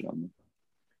impression on me.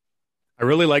 I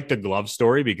really like the glove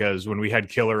story, because when we had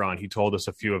Killer on, he told us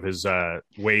a few of his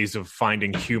ways of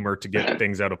finding humor to get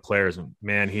things out of players. And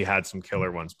man, he had some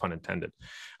killer ones, pun intended.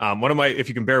 If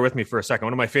you can bear with me for a second,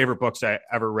 one of my favorite books I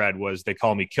ever read was They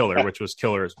Call Me Killer, which was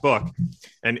Killer's book.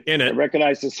 And in it, I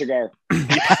recognize the cigar.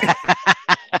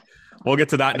 We'll get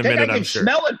to that in a minute, I'm sure.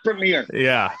 Smell it from here.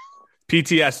 Yeah.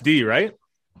 PTSD, right?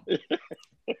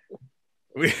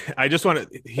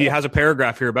 He has a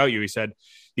paragraph here about you. He said,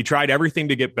 he tried everything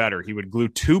to get better. He would glue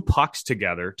 2 pucks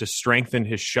together to strengthen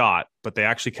his shot, but they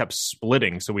actually kept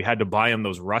splitting. So we had to buy him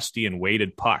those rusty and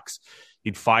weighted pucks.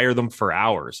 he'd fire them for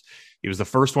hours. He was the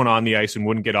first one on the ice and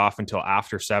wouldn't get off until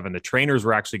after 7. The trainers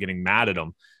were actually getting mad at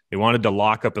him. They wanted to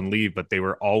lock up and leave, but they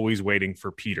were always waiting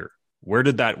for Peter. Where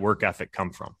did that work ethic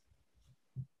come from?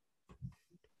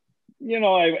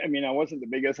 I mean, I wasn't the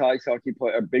biggest hockey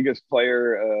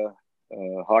player,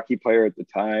 hockey player at the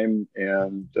time.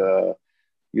 And,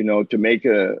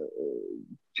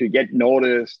 to get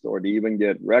noticed or to even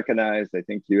get recognized, I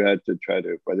think you had to try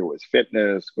to, whether it was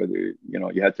fitness, whether,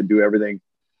 you had to do everything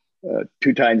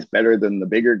 2 times better than the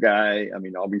bigger guy. I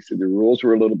mean, obviously the rules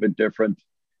were a little bit different.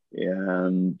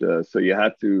 And so you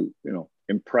had to,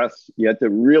 impress. You had to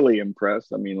really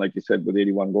impress. I mean, like you said, with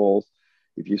 81 goals,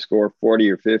 if you score 40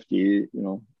 or 50,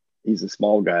 he's a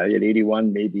small guy. At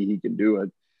 81, maybe he can do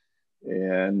it.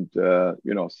 And,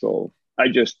 so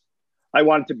I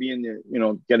wanted to be in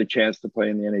the, get a chance to play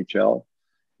in the NHL.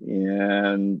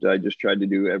 And I just tried to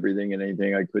do everything and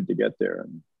anything I could to get there.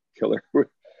 And Killer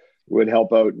would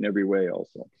help out in every way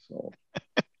also. So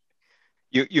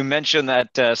you mentioned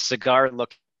that cigar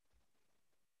look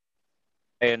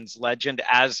legend,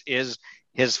 as is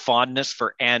his fondness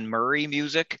for Anne Murray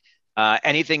music.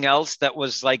 Anything else that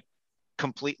was like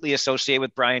completely associated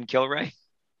with Brian Kilrea?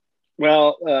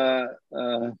 Well,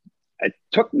 it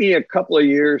took me a couple of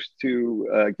years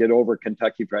to get over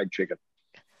Kentucky Fried Chicken.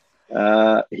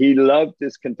 He loved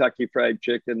this Kentucky Fried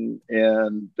Chicken,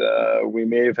 and we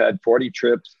may have had 40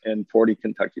 trips and 40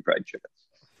 Kentucky Fried Chickens.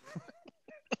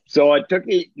 So it took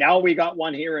me, now we got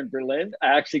one here in Berlin.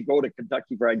 I actually go to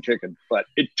Kentucky Fried Chicken, but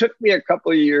it took me a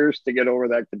couple of years to get over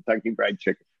that Kentucky Fried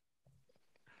Chicken.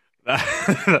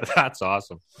 That's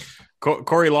awesome.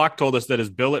 Corey Locke told us that his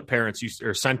billet parents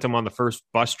sent him on the first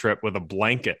bus trip with a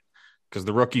blanket because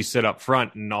the rookies sit up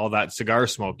front and all that cigar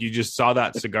smoke. You just saw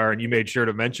that cigar and you made sure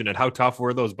to mention it. How tough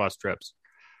were those bus trips?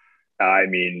 I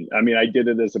mean, I did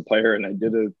it as a player and I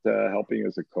did it helping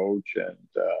as a coach. And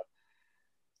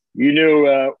you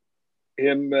knew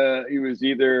him. He was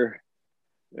either,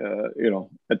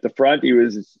 at the front. He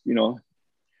was,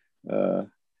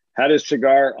 had his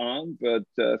cigar on, but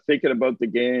thinking about the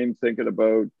game, thinking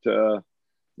about,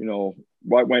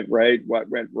 what went right, what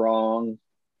went wrong.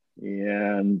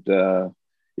 And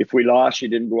if we lost, she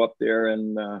didn't go up there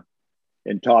and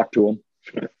talk to him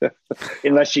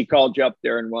unless she called you up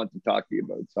there and wanted to talk to you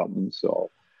about something. So,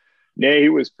 he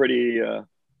was pretty,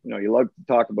 he loved to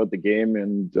talk about the game,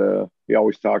 and he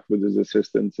always talked with his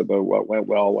assistants about what went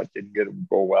well, what didn't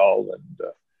go well. And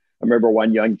I remember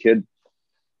one young kid,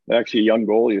 actually a young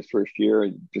goalie, his first year,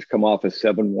 he'd just come off a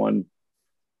 7-1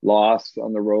 loss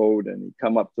on the road, and he'd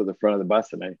come up to the front of the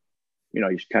bus, and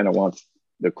he kind of wants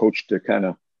the coach to kind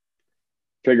of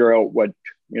figure out what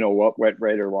went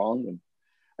right or wrong. And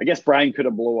I guess Brian could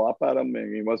have blew up at him,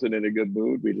 and he wasn't in a good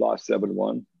mood. We'd lost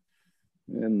 7-1.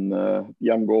 And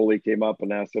young goalie came up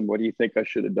and asked him, "What do you think I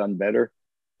should have done better?"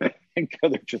 And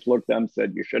Killer just looked at him and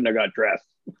said, "You shouldn't have got dressed."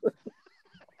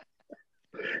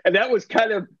 And that was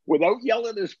kind of, without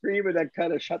yelling and screaming, that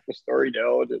kind of shut the story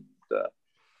down. And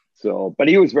but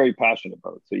he was very passionate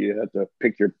about it. So you had to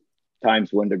pick your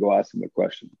times when to go ask him a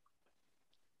question.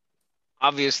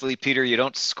 Obviously, Peter, you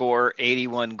don't score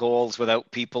 81 goals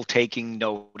without people taking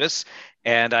notice.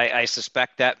 And I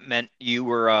suspect that meant you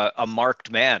were a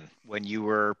marked man when you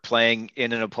were playing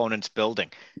in an opponent's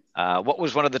building. What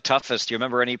was one of the toughest? Do you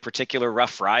remember any particular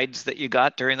rough rides that you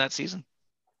got during that season?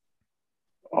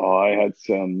 Oh, I had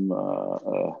some,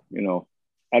 I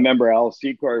remember Al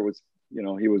Secor was,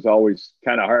 he was always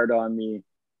kind of hard on me.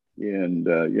 And,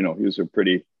 he was a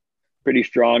pretty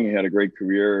strong. He had a great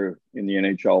career in the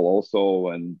NHL also.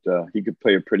 And he could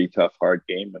play a pretty tough, hard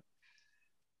game.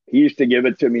 He used to give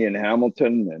it to me in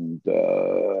Hamilton, and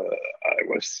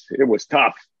it was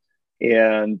tough.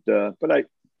 And, but I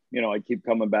keep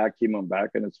coming back.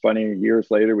 And it's funny,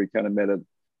 years later, we kind of met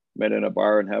in a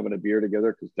bar and having a beer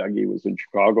together because Dougie was in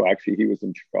Chicago. Actually, he was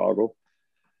in Chicago.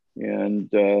 And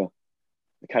I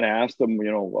kind of asked him,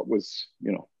 what was,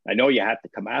 I know you had to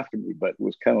come after me, but it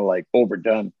was kind of like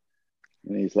overdone.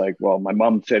 And he's like, "Well, my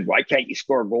mom said, why can't you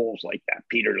score goals like that,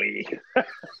 Peter Lee?"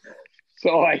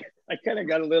 So I kind of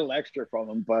got a little extra from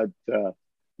him, but,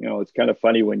 it's kind of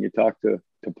funny when you talk to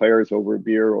players over a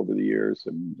beer over the years.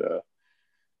 And,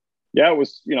 it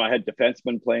was, I had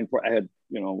defensemen playing for,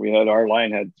 our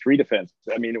line had 3 defense.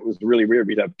 I mean, it was really weird.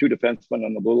 We'd have 2 defensemen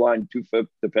on the blue line, 2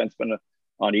 defensemen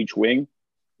on each wing.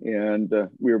 And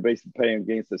we were basically playing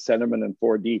against the centerman and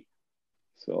 4D.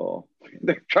 So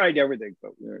they tried everything,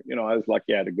 but, I was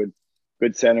lucky I had a good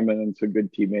centerman and some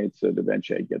good teammates that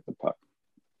eventually I'd get the puck.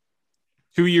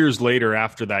 2 years later,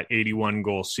 after that 81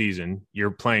 goal season, you're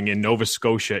playing in Nova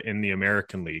Scotia in the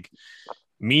American League.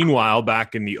 Meanwhile,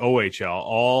 back in the OHL,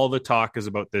 all the talk is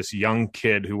about this young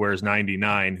kid who wears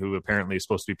 99, who apparently is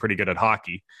supposed to be pretty good at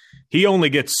hockey. He only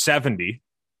gets 70.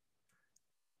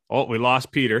 Oh, we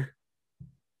lost Peter.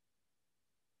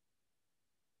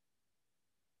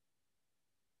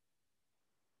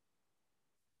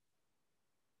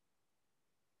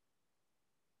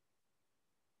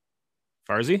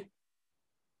 Farzy?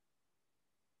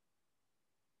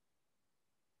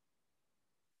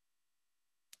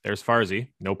 There's Farzy.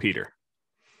 No Peter.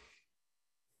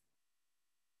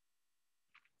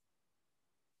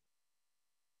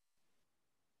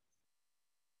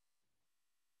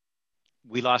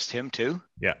 We lost him too?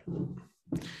 Yeah.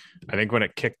 I think when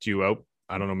it kicked you out,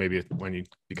 I don't know, maybe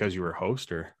because you were a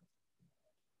host or...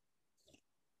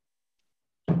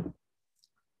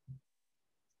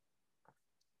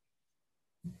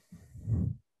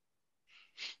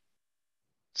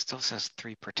 Still says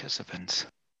 3 participants.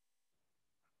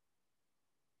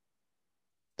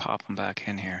 Pop them back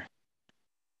in here.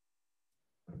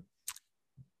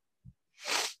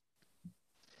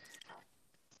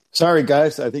 Sorry,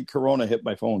 guys. I think Corona hit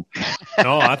my phone.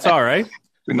 No, that's all right.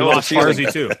 We lost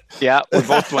Farzy too. Yeah, we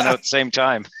both went out at the same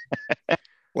time.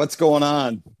 What's going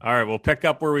on? All right, we'll pick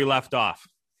up where we left off.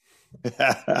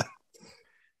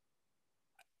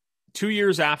 2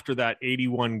 years after that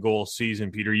 81-goal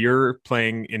season, Peter, you're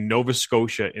playing in Nova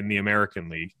Scotia in the American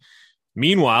League.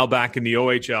 Meanwhile, back in the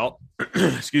OHL,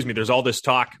 excuse me, there's all this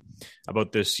talk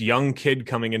about this young kid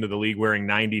coming into the league wearing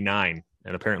 99,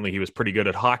 and apparently he was pretty good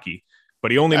at hockey,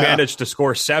 but he only managed to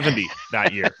score 70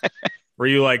 that year. Were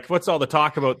you like, what's all the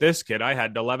talk about this kid? I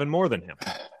had 11 more than him.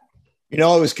 You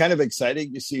know, it was kind of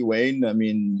exciting to see Wayne. I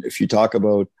mean, if you talk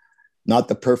about not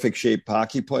the perfect shaped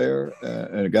hockey player,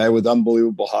 and a guy with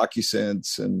unbelievable hockey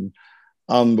sense and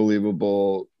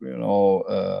unbelievable,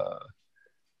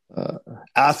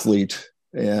 athlete.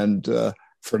 And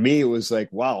for me, it was like,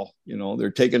 wow, they're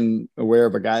taking aware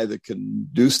of a guy that can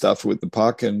do stuff with the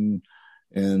puck and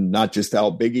not just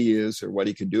how big he is or what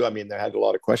he can do. I mean, they had a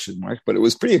lot of question marks, but it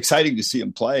was pretty exciting to see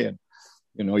him play. And,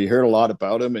 you heard a lot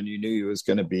about him and you knew he was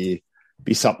going to be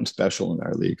something special in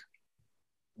our league.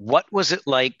 What was it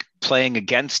like playing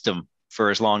against him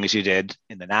for as long as you did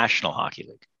in the National Hockey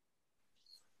League?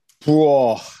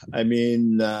 Oh, I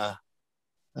mean, I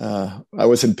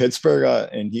was in Pittsburgh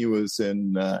and he was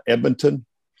in Edmonton.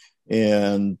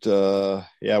 And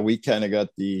we kind of got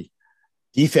the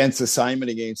defense assignment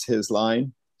against his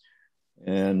line.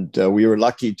 And we were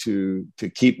lucky to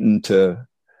keep him to,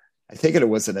 I think it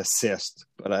was an assist,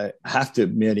 but I have to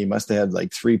admit, he must have had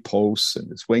like 3 posts and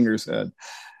his wingers had,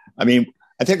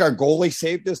 I think our goalie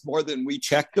saved us more than we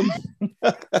checked him.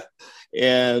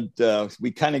 And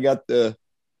we kind of got the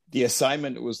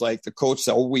assignment. It was like the coach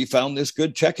said, we found this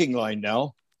good checking line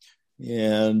now.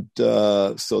 And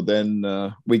so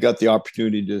then we got the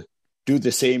opportunity to do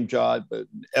the same job at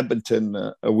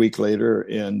Edmonton a week later.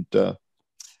 And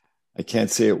I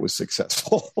can't say it was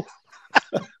successful.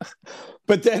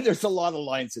 But then there's a lot of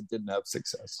lines that didn't have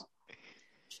success.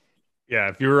 Yeah,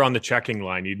 if you were on the checking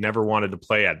line, you'd never wanted to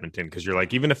play Edmonton because you're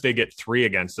like, even if they get 3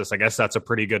 against us, I guess that's a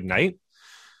pretty good night.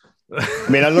 I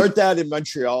learned that in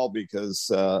Montreal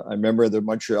because I remember the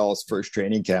Montreal's first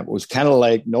training camp. It was kind of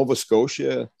like Nova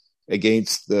Scotia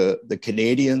against the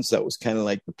Canadians. That was kind of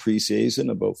like the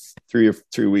preseason, about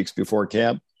 3 weeks before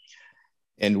camp.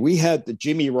 And we had the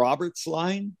Jimmy Roberts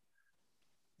line,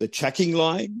 the checking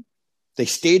line. They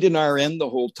stayed in our end the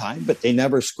whole time, but they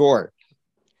never scored.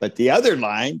 But the other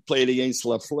line played against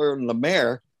Lafleur and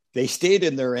Lemaire. They stayed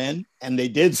in their end and they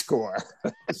did score.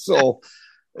 So,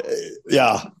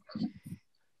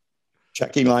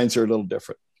 checking lines are a little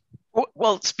different.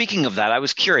 Well, speaking of that, I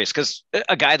was curious because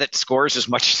a guy that scores as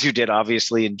much as you did,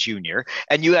 obviously, in junior,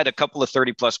 and you had a couple of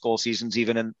 30-plus goal seasons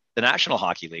even in the National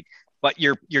Hockey League, but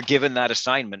you're given that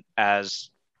assignment as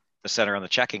the center on the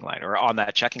checking line or on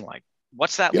that checking line.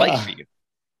 What's that like for you?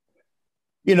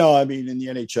 In the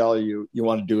NHL, you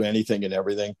want to do anything and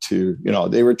everything to,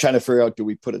 they were trying to figure out, do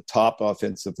we put a top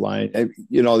offensive line?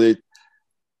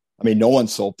 No one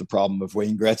solved the problem of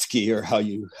Wayne Gretzky or how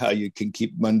you can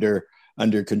keep him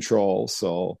under control.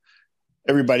 So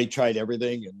everybody tried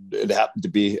everything and it happened to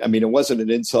be, it wasn't an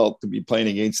insult to be playing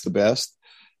against the best.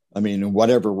 In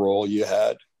whatever role you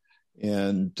had.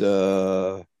 And,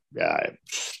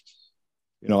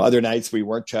 other nights we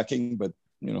weren't checking, but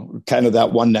kind of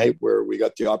that one night where we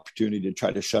got the opportunity to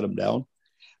try to shut him down.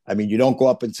 You don't go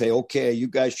up and say, okay, you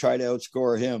guys try to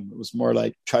outscore him. It was more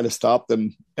like try to stop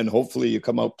them and hopefully you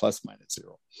come out ±0.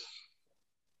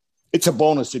 It's a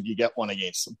bonus if you get one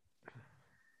against them.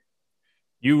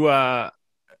 You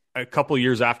a couple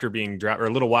years after being drafted, or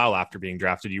a little while after being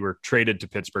drafted, you were traded to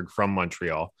Pittsburgh from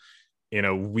Montreal in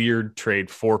a weird trade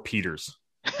for Peters.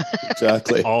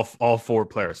 Exactly. all four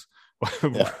players.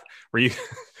 Yeah.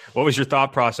 What was your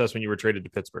thought process when you were traded to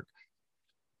Pittsburgh?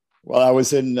 Well, I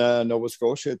was in Nova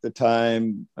Scotia at the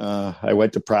time. I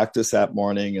went to practice that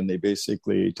morning, and they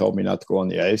basically told me not to go on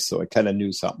the ice. So I kind of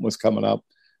knew something was coming up.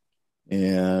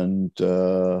 And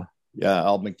Al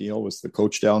McNeil was the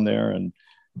coach down there, and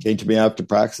came to me after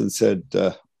practice and said,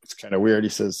 it's kind of weird. He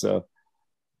says,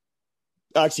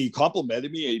 actually, he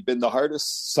complimented me. He'd been the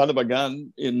hardest son of a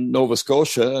gun in Nova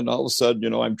Scotia. And all of a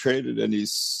sudden, I'm traded, and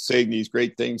he's saying these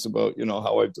great things about,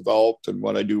 how I've developed and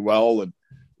what I do well. And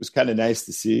it was kind of nice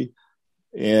to see.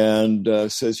 And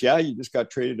says, yeah, you just got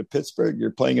traded to Pittsburgh.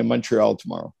 You're playing in Montreal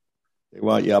tomorrow. They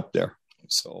want you up there.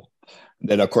 So and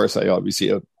then, of course, I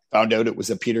obviously found out it was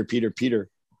a Peter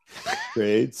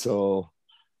trade. So,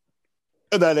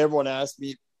 and then everyone asked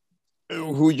me,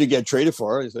 who'd you get traded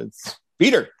for? I said,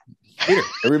 Peter,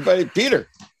 everybody, Peter.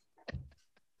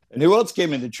 And who else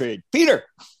came in the trade? Peter.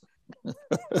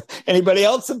 Anybody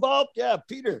else involved? Yeah,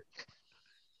 Peter.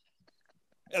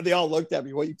 And they all looked at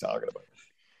me, what are you talking about?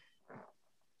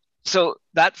 So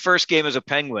that first game as a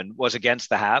Penguin was against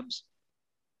the Habs?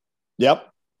 Yep.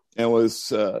 And it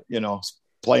was,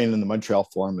 playing in the Montreal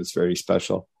Forum is very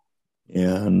special.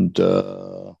 And,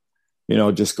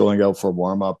 just going out for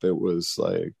warm up, it was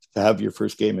like to have your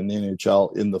first game in the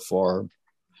NHL in the Forum.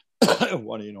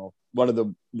 one of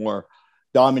the more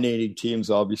dominating teams,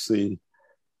 obviously,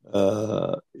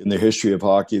 in the history of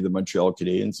hockey, the Montreal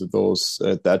Canadiens, of those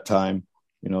at that time,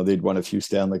 they'd won a few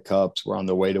Stanley Cups, were on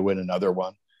the way to win another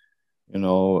one. It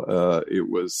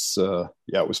was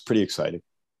pretty exciting.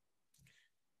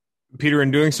 Peter,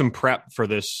 in doing some prep for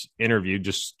this interview,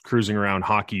 just cruising around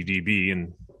Hockey DB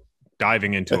and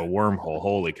diving into a wormhole,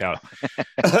 holy cow,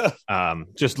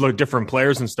 just look different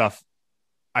players and stuff.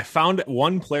 I found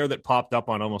one player that popped up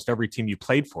on almost every team you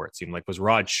played for, it seemed like, was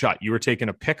Rod Schutt. You were taking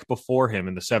a pick before him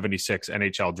in the 76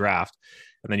 NHL draft,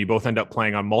 and then you both end up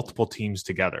playing on multiple teams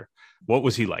together. What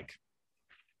was he like?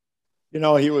 He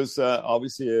was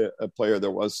obviously a player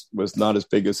that was not as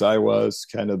big as I was,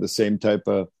 kind of the same type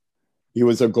of, he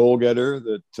was a goal getter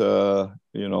that,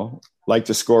 liked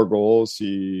to score goals.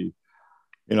 He,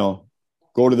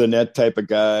 go to the net type of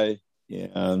guy.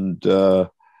 And,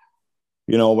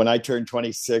 when I turned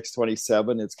 26,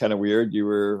 27, it's kind of weird.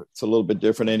 It's a little bit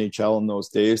different NHL in those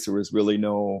days. There was really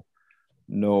no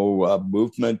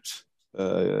movement.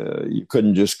 You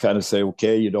couldn't just kind of say,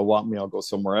 okay, you don't want me, I'll go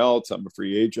somewhere else. I'm a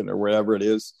free agent or wherever it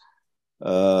is.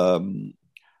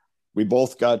 We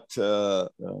both had to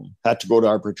go to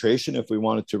arbitration if we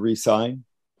wanted to re-sign.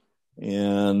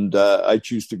 And I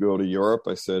choose to go to Europe.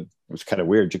 I said, it was kind of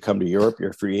weird. You come to Europe,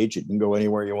 you're a free agent. You can go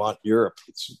anywhere you want in Europe.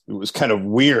 It was kind of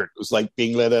weird. It was like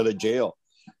being let out of jail.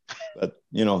 But,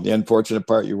 the unfortunate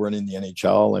part, you weren't in the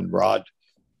NHL. And Rod,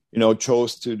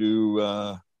 chose to do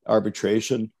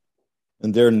arbitration.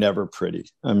 And they're never pretty.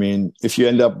 I mean, if you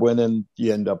end up winning,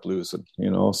 you end up losing,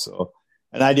 so.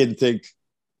 And I didn't think,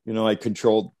 I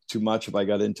controlled too much if I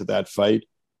got into that fight.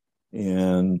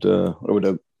 And I would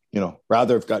have,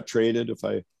 rather have got traded if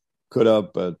I could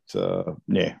have, but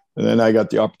nah. And then I got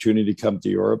the opportunity to come to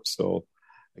Europe, so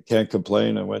I can't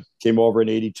complain. I came over in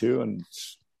 82 and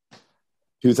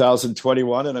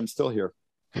 2021, and I'm still here.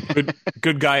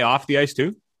 Good guy off the ice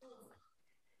too?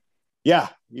 Yeah,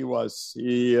 he was.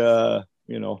 He, it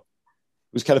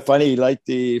was kind of funny. He liked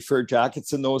the fur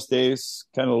jackets in those days.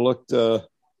 Kind of looked a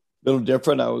little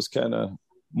different. I was kind of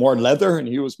more leather, and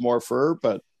he was more fur.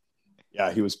 But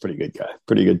yeah, he was a pretty good guy.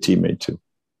 Pretty good teammate too.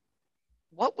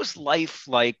 What was life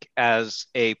like as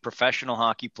a professional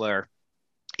hockey player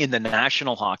in the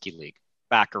National Hockey League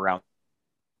back around?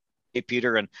 Hey,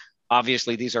 Peter, and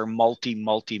obviously these are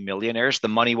multi-millionaires. The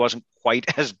money wasn't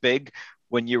quite as big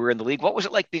when you were in the league. What was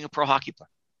it like being a pro hockey player?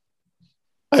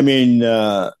 I mean,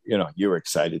 you were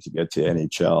excited to get to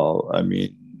NHL. I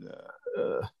mean,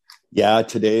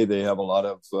 today they have a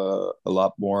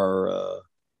lot more.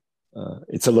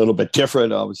 It's a little bit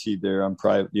different. Obviously, they're on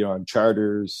private, on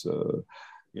charters.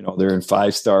 They're in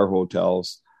 5-star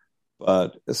hotels.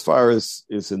 But as far as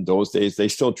is in those days, they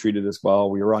still treated us well.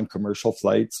 We were on commercial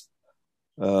flights.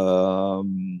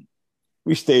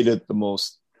 We stayed at the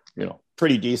most,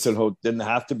 pretty decent. Didn't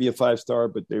have to be a 5-star,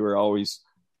 but they were always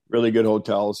really good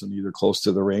hotels and either close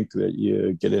to the rink that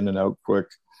you get in and out quick.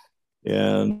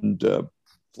 And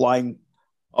flying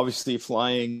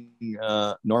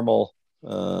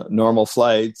normal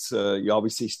flights, you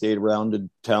obviously stayed around in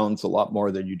towns a lot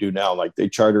more than you do now. Like they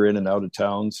charter in and out of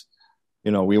towns.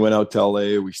 We went out to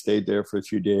LA, we stayed there for a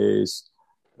few days.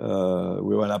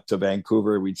 We went up to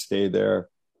Vancouver. We'd stay there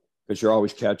because you're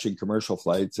always catching commercial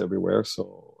flights everywhere.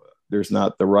 So there's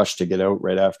not the rush to get out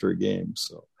right after a game.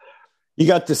 So you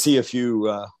got to see a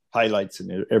few highlights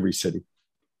in every city.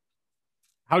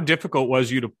 How difficult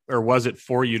was it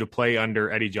for you to play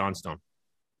under Eddie Johnstone?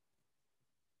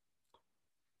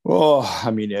 Well,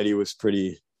 I mean, Eddie was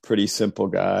pretty simple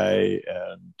guy.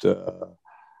 And,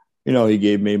 he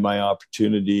gave me my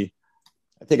opportunity.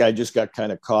 I think I just got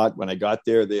kind of caught when I got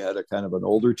there. They had a kind of an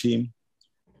older team.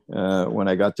 When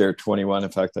I got there at 21, in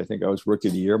fact, I think I was rookie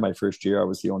of the year. My first year, I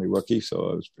was the only rookie, so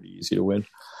it was pretty easy to win.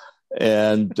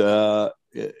 And,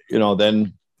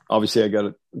 then obviously I got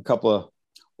a couple of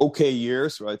okay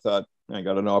years, so I thought I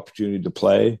got an opportunity to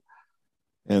play.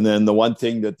 And then the one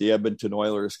thing that the Edmonton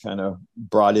Oilers kind of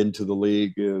brought into the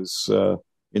league is,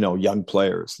 young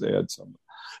players. They had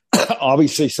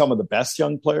obviously some of the best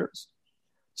young players.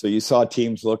 So you saw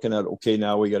teams looking at, okay,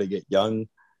 now we got to get young.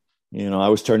 I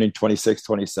was turning 26,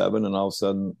 27, and all of a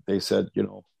sudden they said,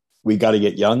 we got to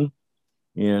get young.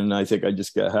 And I think I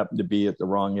just happened to be at the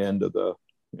wrong end of the,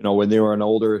 when they were an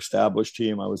older established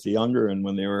team, I was the younger. And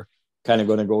when they were kind of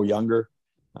going to go younger,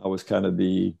 I was kind of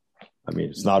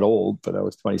it's not old, but I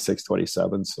was 26,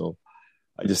 27. So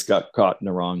I just got caught in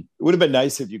the wrong. It would have been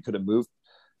nice if you could have moved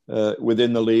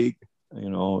within the league.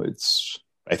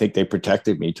 I think they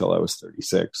protected me till I was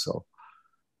 36. So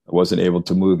I wasn't able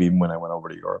to move even when I went over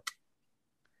to Europe.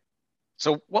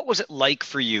 So what was it like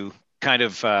for you kind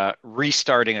of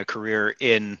restarting a career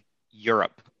in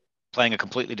Europe, playing a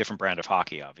completely different brand of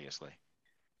hockey, obviously?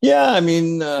 Yeah,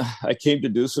 I came to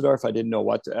Dusseldorf. I didn't know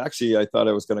what to. Actually, I thought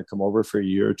I was going to come over for a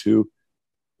year or two.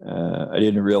 I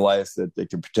didn't realize that they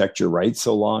could protect your rights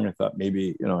so long. I thought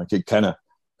maybe, I could kind of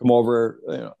come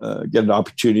over, get an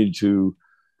opportunity to,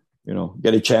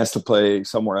 get a chance to play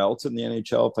somewhere else in the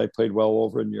NHL if I played well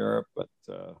over in Europe. But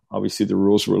obviously the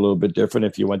rules were a little bit different.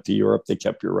 If you went to Europe, they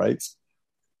kept your rights.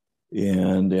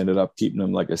 And they ended up keeping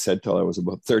them, like I said, till I was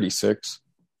about 36.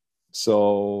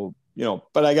 So,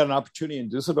 but I got an opportunity in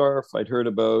Dusseldorf. I'd heard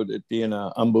about it being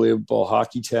an unbelievable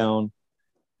hockey town.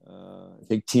 I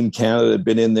think Team Canada had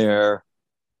been in there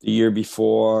the year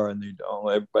before, and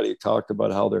everybody talked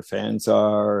about how their fans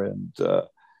are, and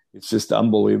it's just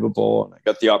unbelievable. And I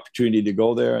got the opportunity to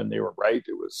go there, and they were right.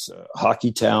 It was a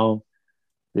hockey town.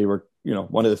 They were,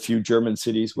 one of the few German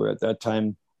cities where at that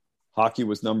time hockey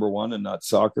was number one and not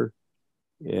soccer.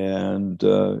 And,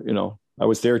 I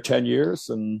was there 10 years,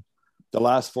 and the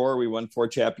last 4, we won 4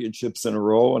 championships in a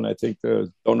row. And I think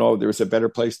there's a better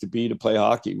place to be to play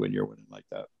hockey when you're winning like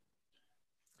that.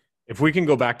 If we can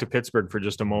go back to Pittsburgh for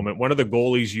just a moment, one of the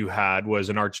goalies you had was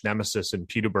an arch nemesis in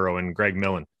Peterborough and Greg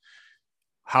Millen.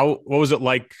 What was it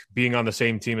like being on the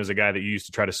same team as a guy that you used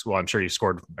to try to score? I'm sure you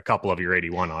scored a couple of your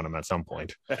 81 on him at some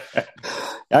point.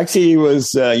 Actually, he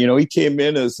was, he came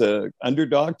in as an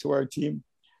underdog to our team.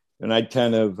 And I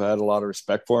kind of had a lot of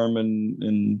respect for him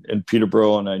in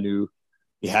Peterborough, and I knew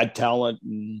he had talent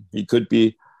and he could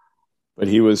be, but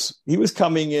he was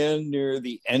coming in near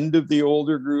the end of the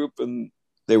older group, and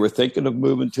they were thinking of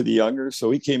moving to the younger.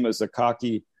 So he came as a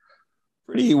cocky,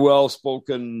 pretty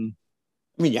well-spoken.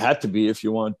 You had to be if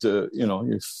you want to,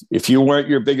 if you weren't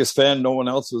your biggest fan, no one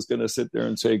else was going to sit there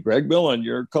and say, Greg Millen,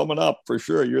 you're coming up for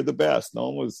sure. You're the best. No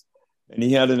one was. And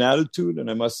he had an attitude,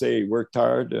 and I must say he worked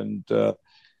hard, and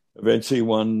eventually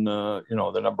won,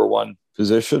 the number one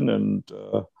position. And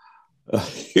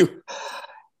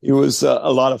he was a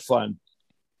lot of fun.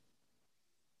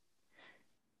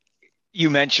 You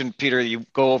mentioned, Peter, you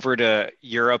go over to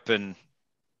Europe in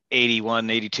 81,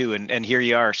 82, and here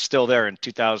you are still there in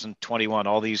 2021,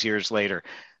 all these years later.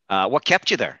 What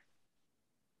kept you there?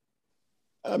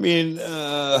 I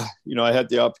had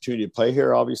the opportunity to play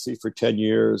here, obviously, for 10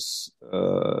 years.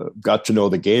 Got to know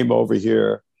the game over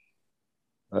here.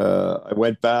 I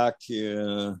went back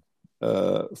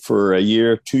for a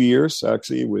year, 2 years,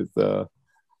 actually,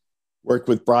 worked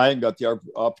with Brian, got the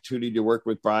opportunity to work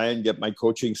with Brian, get my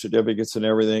coaching certificates and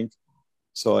everything.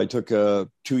 So I took 2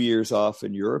 years off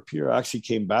in Europe here. I actually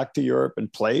came back to Europe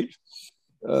and played.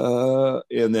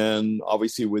 And then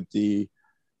obviously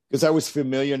because I was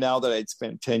familiar now that I'd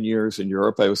spent 10 years in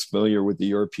Europe, I was familiar with the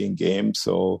European game.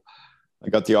 So I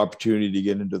got the opportunity to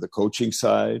get into the coaching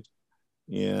side.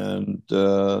 And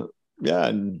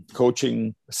and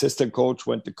coaching, assistant coach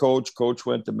went to coach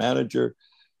went to manager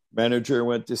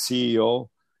went to CEO.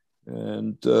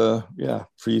 And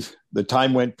the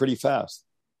time went pretty fast.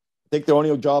 I think the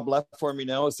only job left for me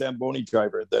now is Zamboni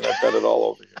driver. Then I've got it all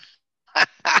over here.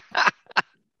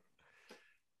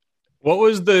 What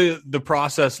was the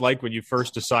process like when you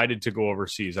first decided to go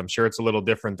overseas? I'm sure it's a little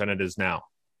different than it is now.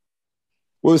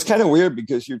 Well, it's kind of weird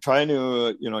because you're trying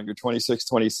to, you're 26,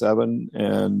 27,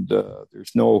 and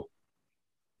there's no,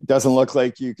 it doesn't look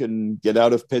like you can get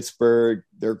out of Pittsburgh.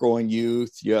 They're going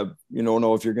youth. You don't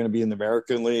know if you're going to be in the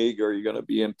American League or you're going to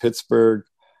be in Pittsburgh.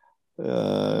 You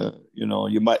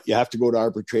have to go to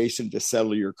arbitration to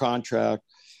settle your contract.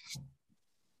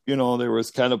 There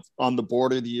was kind of on the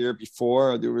border the year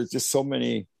before, there was just so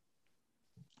many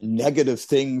negative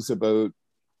things about,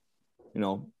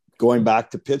 going back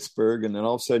to Pittsburgh. And then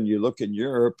all of a sudden you look in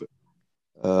Europe,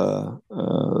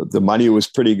 the money was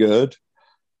pretty good.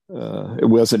 It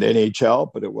wasn't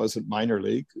NHL, but it wasn't minor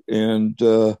league. And,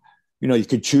 you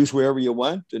could choose wherever you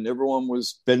went, and everyone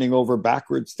was bending over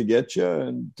backwards to get you.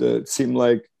 And it seemed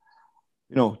like,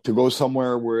 to go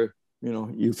somewhere where,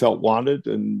 you felt wanted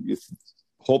and you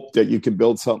hope that you could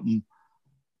build something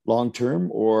long-term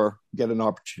or get an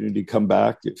opportunity to come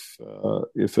back if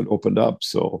it opened up.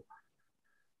 So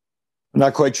I'm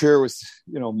not quite sure. It was,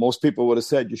 most people would have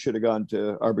said you should have gone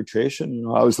to arbitration.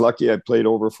 I was lucky. I played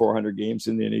over 400 games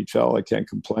in the NHL. I can't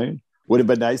complain. Would have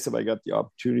been nice if I got the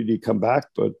opportunity to come back,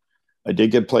 but I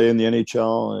did get play in the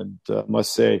NHL, and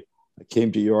must say I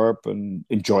came to Europe and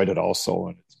enjoyed it also.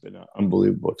 And it's been an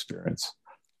unbelievable experience.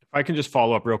 If I can just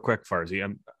follow up real quick, Farzy,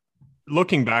 I'm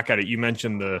looking back at it. You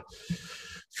mentioned the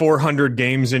 400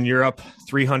 games in Europe,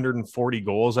 340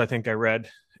 goals, I think I read.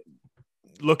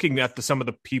 Looking at some of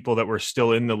the people that were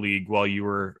still in the league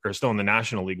or still in the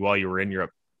National League while you were in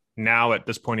Europe, now at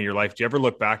this point in your life, do you ever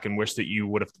look back and wish that you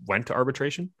would have went to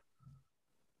arbitration?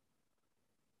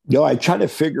 I try to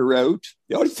figure out,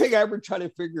 the only thing I ever try to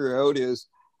figure out is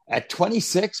at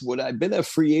 26, would I have been a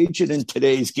free agent in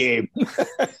today's game?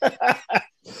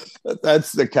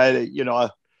 That's the kind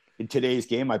of, in today's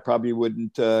game, I probably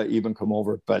wouldn't even come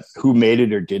over, but who made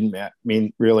it or didn't? I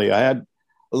mean, really, I had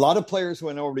a lot of players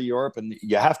went over to Europe, and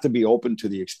you have to be open to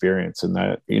the experience. And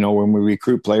that, when we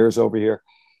recruit players over here,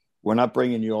 we're not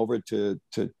bringing you over to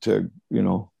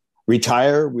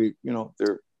retire.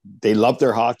 They love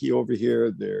their hockey over here.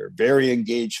 They're very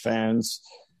engaged fans.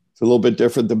 It's a little bit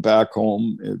different than back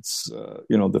home. It's,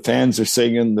 the fans are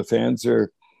singing, the fans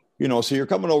are, so you're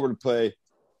coming over to play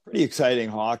pretty exciting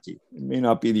hockey. It may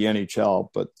not be the NHL,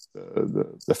 but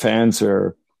the fans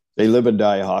they live and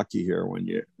die hockey here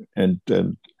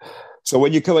so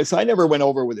when you come, so I never went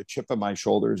over with a chip on my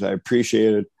shoulders. I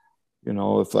appreciate it.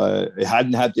 If I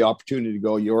hadn't had the opportunity to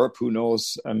go Europe, who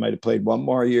knows? I might have played one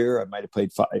more year. I might have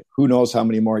played 5. Who knows how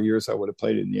many more years I would have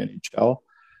played in the NHL?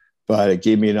 But it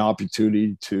gave me an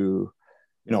opportunity to,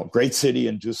 great city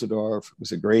in Düsseldorf. It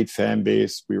was a great fan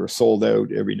base. We were sold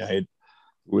out every night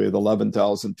with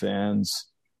 11,000 fans.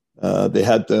 They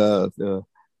had the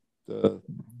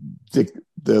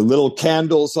little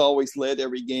candles always lit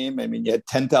every game. I mean, you had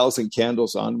 10,000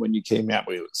 candles on when you came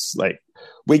out. It was like,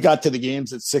 we got to the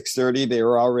games at 6:30. They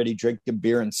were already drinking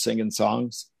beer and singing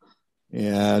songs.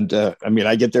 And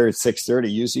I get there at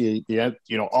 6:30. Usually,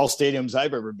 all stadiums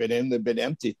I've ever been in, they've been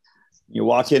empty. You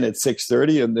walk in at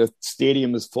 6:30 and the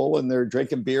stadium is full and they're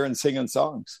drinking beer and singing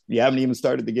songs. You haven't even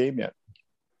started the game yet.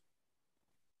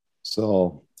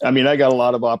 So, I got a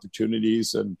lot of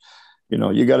opportunities, and,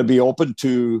 you got to be open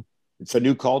to, it's a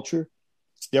new culture.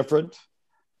 It's different.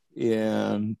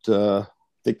 And I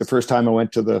think the first time I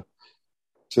went to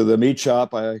the meat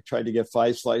shop, I tried to get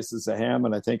 5 slices of ham,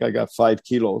 and I think I got 5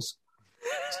 kilos.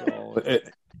 So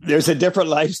there's a different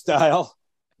lifestyle.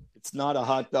 It's not a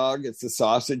hot dog. It's a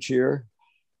sausage here.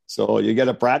 So you get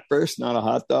a bratwurst, not a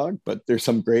hot dog, but there's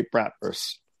some great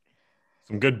bratwurst.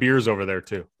 Some good beers over there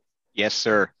too. Yes,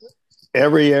 sir.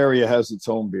 Every area has its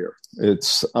own beer.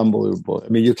 It's unbelievable.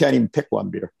 You can't even pick one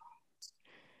beer.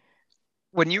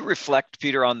 When you reflect,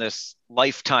 Peter, on this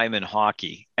lifetime in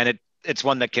hockey, and it's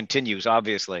one that continues,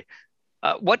 obviously,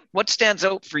 what stands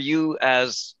out for you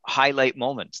as highlight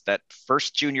moments? That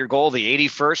first junior goal, the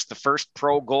 81st, the first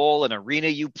pro goal, an arena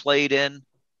you played in,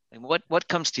 and what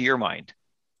comes to your mind?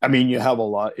 You have a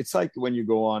lot. It's like when you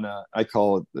go on I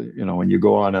call it, when you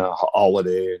go on a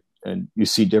holiday and you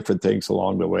see different things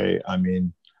along the way.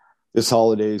 This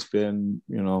holiday's been,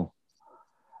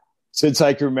 since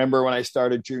I can remember when I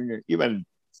started junior, even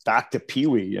back to Pee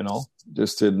Wee,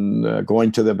 just in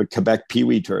going to the Quebec Pee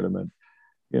Wee tournament.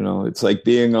 It's like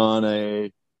being on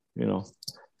a,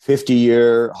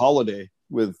 50-year holiday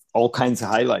with all kinds of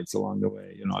highlights along the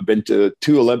way. I've been to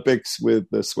 2 Olympics with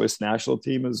the Swiss national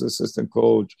team as assistant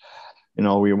coach.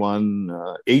 We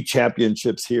won 8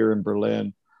 championships here in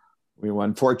Berlin. We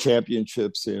won 4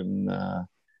 championships in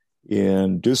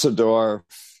Düsseldorf.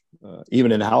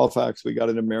 Even in Halifax, we got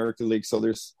an American League. So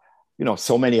there's,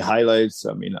 so many highlights.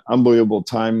 Unbelievable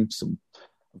time, some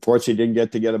unfortunately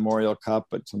didn't get a Memorial Cup,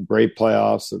 but some great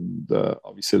playoffs and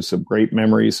obviously some great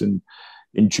memories in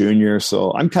junior.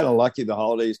 So I'm kind of lucky. The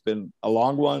holiday's been a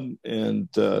long one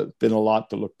and been a lot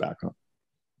to look back on.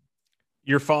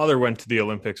 Your father went to the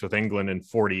Olympics with England in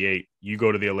 48. You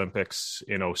go to the Olympics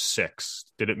in 06.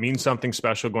 Did it mean something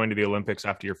special going to the Olympics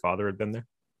after your father had been there?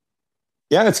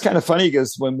 Yeah, it's kind of funny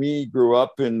because when we grew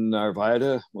up in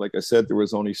Arvida, like I said, there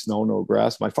was only snow, no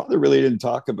grass. My father really didn't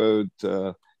talk about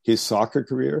his soccer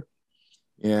career.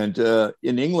 And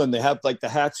in England, they have like the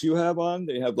hats you have on.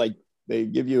 They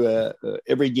give you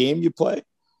every game you play.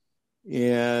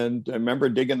 And I remember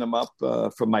digging them up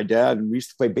from my dad, and we used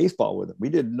to play baseball with them. We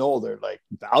didn't know they're like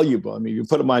valuable. I mean, you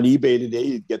put them on eBay today,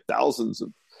 you'd get thousands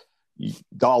of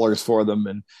dollars for them.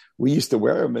 And we used to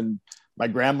wear them. And my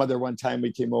grandmother, one time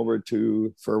we came over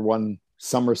for one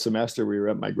summer semester, we were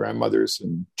at my grandmother's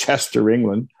in Chester,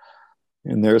 England.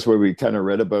 And there's where we kind of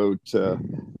read about,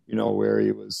 where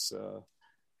he was,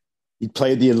 he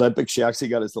played the Olympics. She actually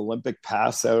got his Olympic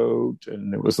pass out.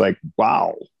 And it was like,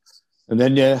 wow. And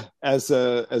then, I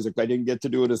didn't get to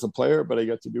do it as a player, but I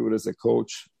got to do it as a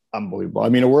coach. Unbelievable. I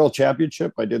mean, a world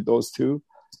championship, I did those two.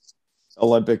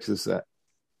 Olympics is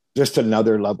just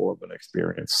another level of an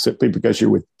experience, simply because you're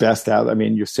with best out. I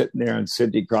mean, you're sitting there and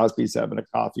Sidney Crosby's having a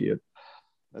coffee at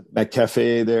that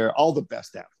cafe there, all the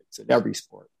best athletes in every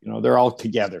sport. They're all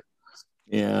together.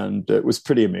 And it was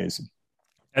pretty amazing.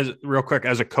 Real quick,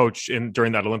 as a coach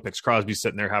during that Olympics, Crosby's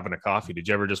sitting there having a coffee. Did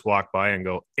you ever just walk by and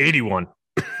go, 81?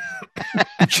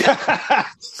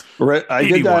 Right, I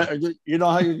 81. Did that. You know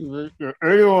how you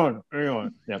 81.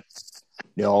 Yeah.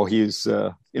 He's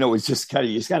it's just kind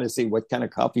of, you just got to see what kind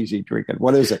of coffee is he drinking.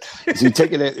 What is it? Is he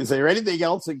taking it? Is there anything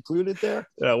else included there?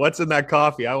 Yeah, what's in that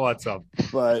coffee? I want some.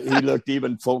 But he looked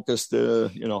even focused. I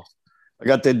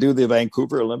got to do the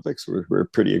Vancouver Olympics. Were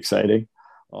pretty exciting,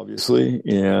 obviously,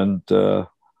 and to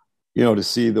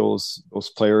see those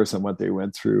players and what they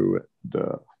went through.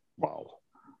 And, wow.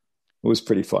 It was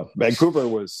pretty fun. Vancouver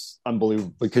was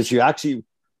unbelievable because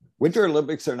Winter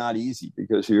Olympics are not easy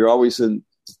because you're always in,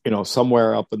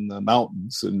 somewhere up in the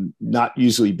mountains and not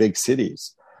usually big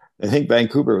cities. I think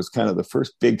Vancouver was kind of the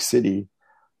first big city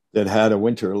that had a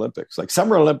Winter Olympics. Like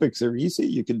Summer Olympics are easy.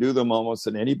 You can do them almost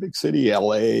in any big city,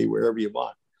 LA, wherever you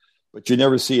want. But you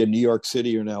never see a New York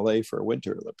City or an LA for a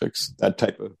Winter Olympics, that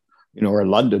type of, or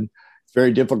London. It's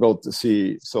very difficult to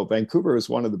see. So Vancouver is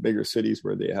one of the bigger cities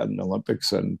where they had an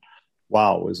Olympics, and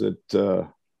wow, was it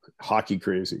hockey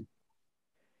crazy.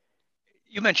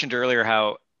 You mentioned earlier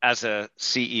how as a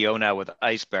CEO now with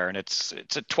Ice Baron, it's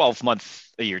a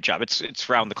 12-month-a-year job. It's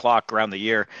round the clock, around the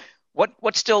year.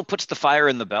 What still puts the fire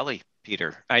in the belly,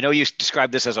 Peter? I know you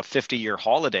described this as a 50-year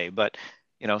holiday, but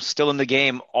still in the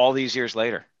game all these years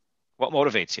later. What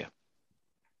motivates you?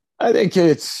 I think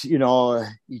it's you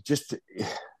just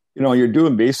you're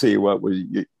doing basically what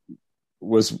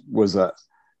was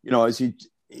as you.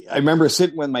 I remember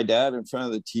sitting with my dad in front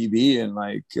of the TV and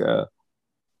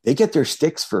they get their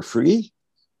sticks for free.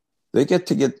 They get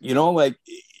to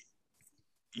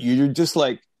you're just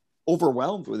like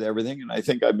overwhelmed with everything. And I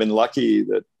think I've been lucky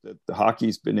that the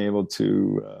hockey's been able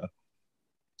to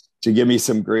give me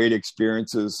some great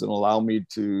experiences and allow me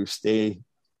to stay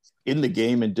in the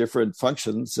game in different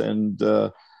functions. And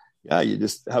you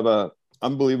just have a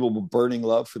unbelievable burning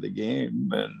love for the game,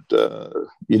 and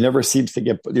you never seems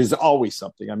to there's always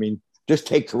something. I mean, just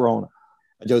take Corona.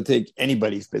 I don't think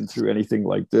anybody's been through anything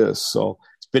like this, so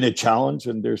it's been a challenge,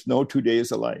 and there's no 2 days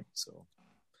alike, so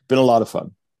it's been a lot of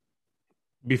fun.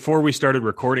 Before we started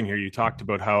recording here, you talked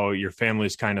about how your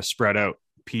family's kind of spread out.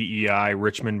 PEI,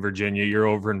 Richmond, Virginia, you're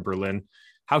over in Berlin.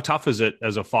 How tough is it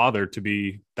as a father to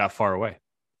be that far away?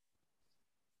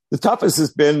 The toughest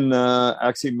has been,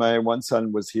 actually, my one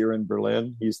son was here in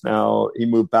Berlin. He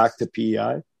moved back to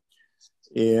PEI.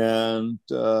 And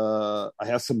I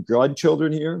have some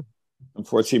grandchildren here.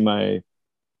 Unfortunately,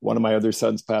 one of my other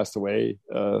sons passed away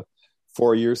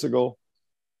 4 years ago.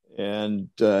 And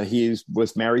he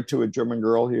was married to a German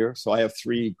girl here. So I have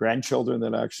 3 grandchildren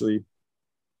that actually,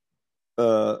 2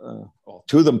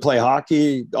 of them play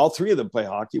hockey. All 3 of them play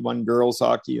hockey. One girls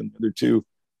hockey and the other 2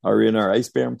 are in our Ice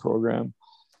Band program.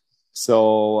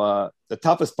 So the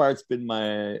toughest part's been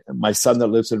my son that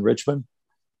lives in Richmond.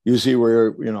 Usually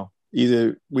we're,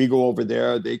 either we go over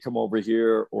there, they come over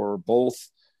here, or both.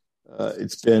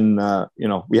 It's been,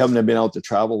 we haven't been able to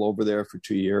travel over there for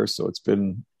 2 years. So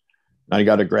I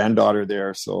got a granddaughter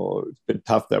there. So it's been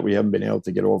tough that we haven't been able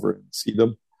to get over and see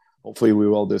them. Hopefully we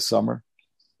will this summer,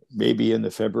 maybe in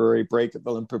the February break, at the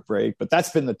Olympic break. But that's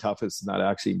been the toughest, not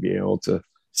actually being able to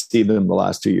see them the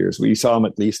last 2 years. We saw them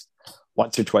at least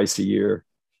once or twice a year,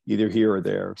 either here or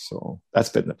there. So that's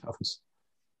been the toughest.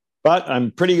 But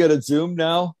I'm pretty good at Zoom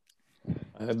now.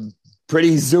 I'm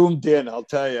pretty zoomed in, I'll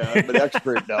tell you. I'm an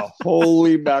expert now.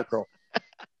 Holy mackerel.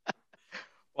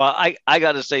 Well, I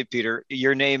got to say, Peter,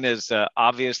 your name is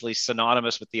obviously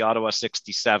synonymous with the Ottawa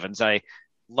 67s. I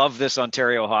love this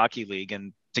Ontario Hockey League,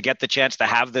 and to get the chance to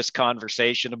have this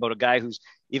conversation about a guy who's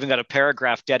even got a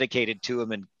paragraph dedicated to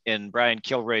him in Brian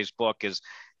Kilrea's book is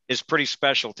pretty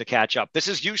special to catch up. This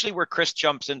is usually where Chris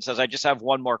jumps in and says, I just have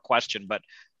one more question, but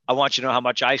I want you to know how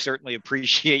much I certainly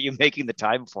appreciate you making the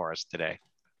time for us today.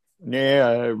 Yeah,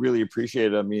 I really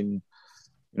appreciate it. I mean,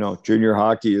 junior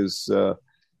hockey is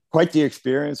quite the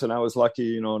experience, and I was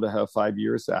lucky, to have 5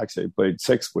 years. Actually, I played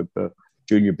 6 with the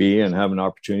junior B and have an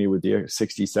opportunity with the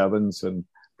 67s and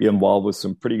be involved with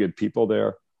some pretty good people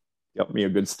there. Got me a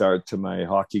good start to my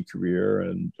hockey career,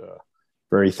 and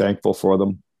very thankful for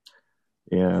them.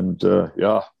 And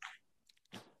yeah,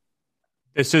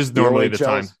 this is normally the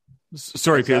time.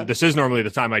 Sorry, Peter, this is normally the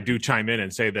time I do chime in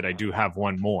and say that I do have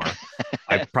one more.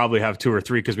 I probably have 2 or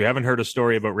 3 because we haven't heard a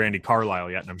story about Randy Carlyle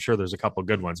yet, and I'm sure there's a couple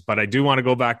good ones. But I do want to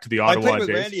go back to the Ottawa I played with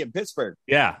days. Randy in Pittsburgh.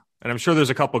 Yeah, and I'm sure there's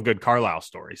a couple good Carlyle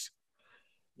stories.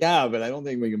 Yeah, but I don't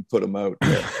think we can put them out.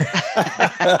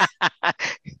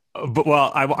 But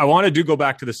I want to go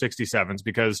back to the 67s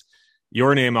because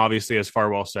your name, obviously, as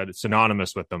Farwell said, it's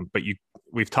synonymous with them. But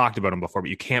we've talked about them before,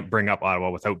 but you can't bring up Ottawa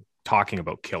without talking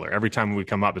about Killer. Every time we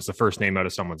come up, it's the first name out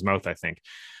of someone's mouth, I think.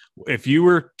 If you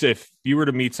were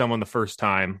to meet someone the first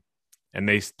time and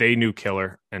they knew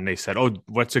Killer and they said, oh,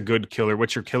 what's a good Killer?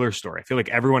 What's your Killer story? I feel like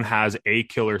everyone has a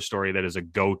Killer story that is a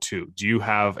go-to. Do you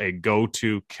have a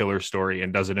go-to Killer story,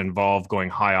 and does it involve going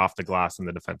high off the glass in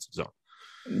the defensive zone?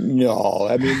 No,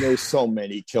 I mean, there's so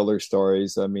many Killer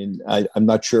stories. I mean, I'm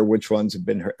not sure which ones have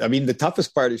been heard. I mean, the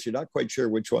toughest part is you're not quite sure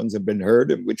which ones have been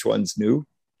heard and which ones new.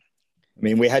 I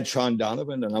mean, we had Sean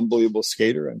Donovan, an unbelievable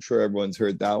skater. I'm sure everyone's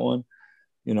heard that one.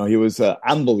 He was an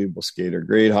unbelievable skater,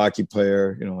 great hockey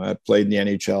player. I played in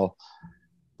the NHL.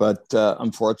 But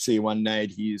unfortunately, one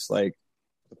night he's like,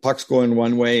 the puck's going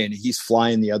one way and he's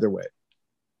flying the other way.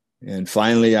 And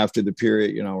finally, after the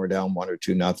period, we're down 1 or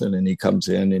 2-0, and he comes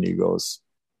in and he goes,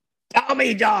 "Tell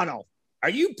me, Donald, are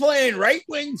you playing right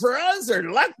wing for us or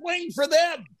left wing for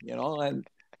them?" And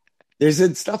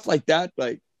there's stuff like that.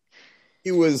 Like,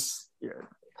 he was.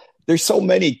 There's so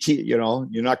many key. You're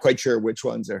not quite sure which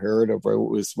ones are heard of. It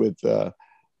was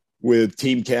with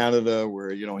Team Canada, where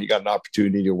he got an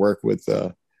opportunity to work with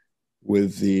the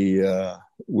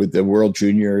World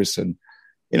Juniors, and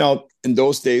in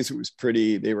those days it was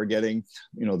pretty. They were getting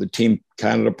the Team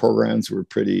Canada programs were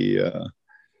pretty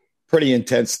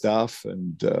intense stuff,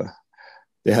 and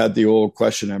they had the old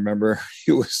question. I remember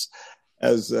he was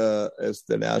as the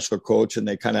national coach, and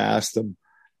they kind of asked him,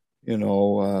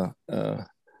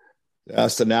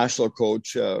 asked the national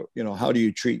coach, how do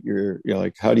you treat your,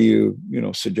 how do you,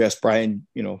 suggest Brian,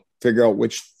 figure out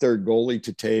which third goalie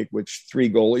to take, which 3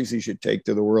 goalies he should take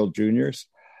to the World Juniors.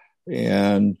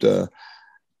 And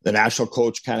the national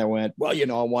coach kind of went, well,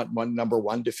 I want number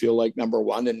 1 to feel like number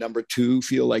 1 and number 2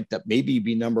 feel like that maybe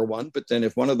be number 1. But then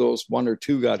if one of those 1 or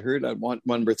 2 got hurt, I want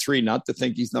number 3 not to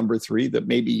think he's number 3, that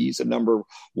maybe he's a number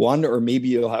 1, or maybe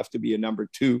he'll have to be a number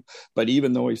 2. But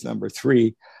even though he's number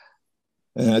 3,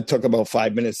 and it took about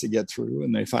 5 minutes to get through.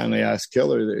 And they finally asked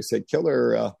Killer, they said,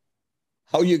 "Killer,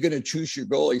 how are you going to choose your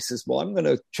goal?" He says, "Well, I'm going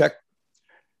to check.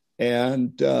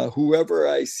 And whoever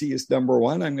I see is number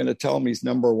 1, I'm going to tell him he's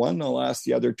number 1. I'll ask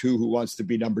the other 2 who wants to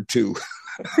be number 2.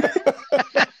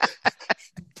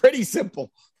 Pretty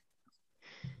simple.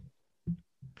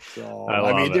 So,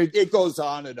 I mean, it goes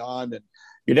on. And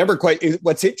you never quite,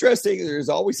 what's interesting, there's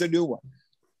always a new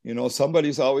one.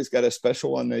 Somebody's always got a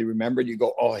special one they remembered. You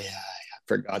go, oh, yeah, I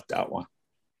forgot that one.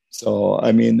 So,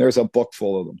 I mean, there's a book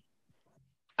full of them.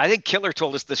 I think Killer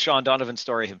told us the Sean Donovan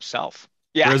story himself.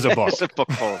 Yeah, there's a book. There's a book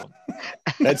full of them.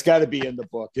 That's got to be in the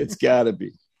book. It's got to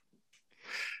be.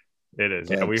 It is.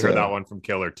 Yeah, we heard that one from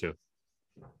Killer too.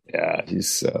 Yeah,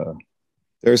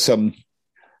 there's some.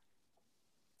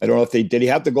 I don't know if did he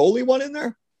have the goalie one in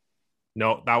there?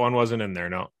 No, that one wasn't in there.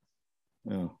 No.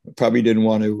 No, probably didn't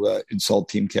want to insult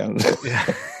Team Canada.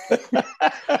 Yeah.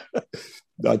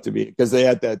 Not to be, because they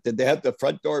had that. Did they have the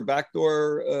front door, back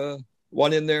door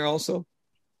one in there also?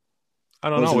 I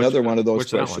don't know. Another one of those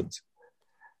questions.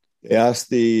 They asked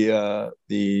the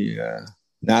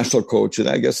national coach, and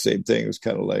I guess same thing. It was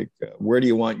kind of like, where do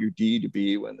you want your D to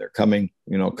be when they're coming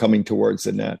towards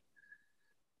the net?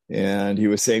 And he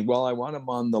was saying, well, I want them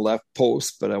on the left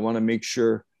post, but I want to make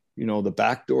sure, the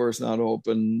back door is not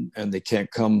open and they can't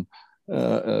come,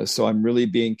 So I'm really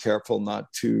being careful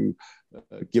not to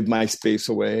give my space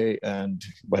away, and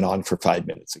went on for 5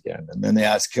 minutes again. And then they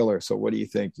asked Killer, so what do you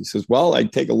think? He says, well,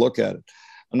 I'd take a look at it.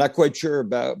 I'm not quite sure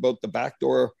about the back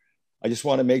door. I just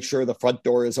want to make sure the front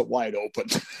door isn't wide open.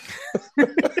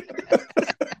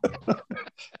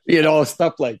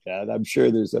 Stuff like that. I'm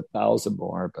sure there's 1,000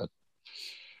 more, but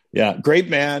yeah, great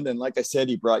man. And like I said,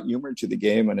 he brought humor to the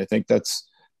game. And I think that's,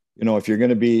 if you're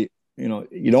going to be, you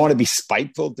don't want to be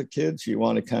spiteful to kids. You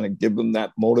want to kind of give them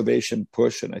that motivation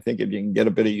push. And I think if you can get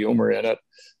a bit of humor in it,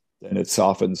 then it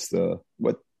softens you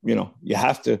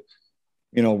have to,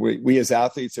 we as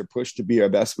athletes are pushed to be our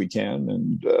best we can.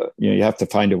 And, you have to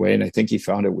find a way. And I think he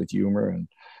found it with humor, and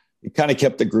he kind of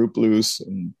kept the group loose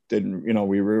and didn't,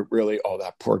 we were really, oh,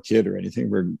 that poor kid or anything.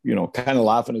 We're, kind of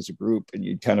laughing as a group, and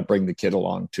you'd kind of bring the kid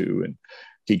along too. And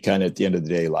he'd kind of, at the end of the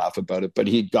day, laugh about it, but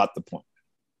he got the point.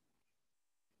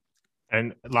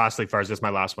 And lastly, far as this, my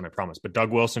last one, I promise, but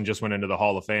Doug Wilson just went into the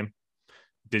Hall of Fame.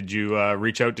 Did you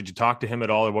reach out? Did you talk to him at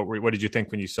all? Or what did you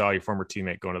think when you saw your former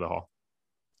teammate going to the Hall?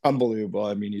 Unbelievable.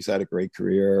 I mean, he's had a great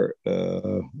career.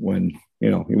 When, he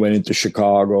went into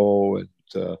Chicago, and,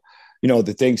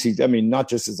 the things not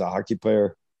just as a hockey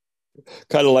player,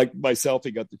 kind of like myself,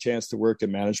 he got the chance to work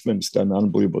in management. He's done an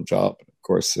unbelievable job. And of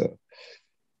course,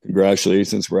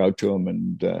 congratulations were out to him,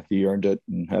 and he earned it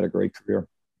and had a great career.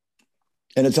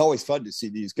 And it's always fun to see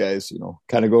these guys,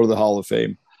 kind of go to the Hall of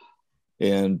Fame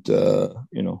and,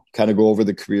 kind of go over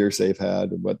the careers they've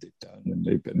had and what they've done. And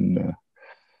they've been,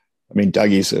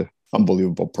 Dougie's an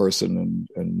unbelievable person,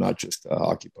 and not just a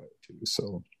hockey player too.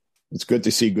 So it's good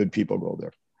to see good people go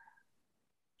there.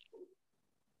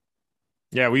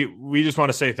 Yeah, we just want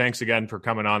to say thanks again for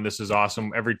coming on. This is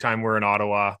awesome. Every time we're in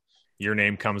Ottawa, your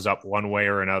name comes up one way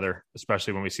or another,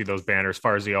 especially when we see those banners.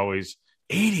 Farzy always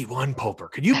 81 Poper.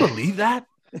 Could you believe that?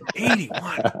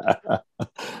 81.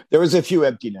 There was a few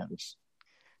empty netters.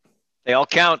 They all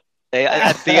count.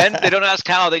 At the end, they don't ask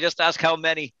how, they just ask how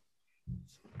many.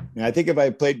 Yeah, I think if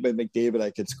I played with McDavid,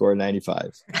 I could score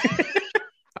 95.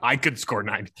 I could score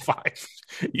 95.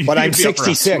 But I'm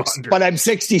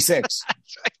 66.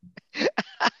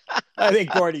 I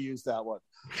think Gordy used that one.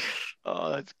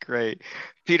 Oh, that's great.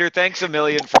 Peter, thanks a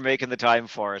million for making the time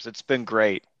for us. It's been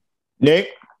great. Nate,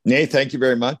 thank you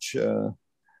very much.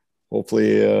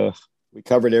 Hopefully we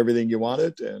covered everything you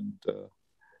wanted. And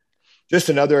just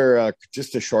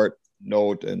a short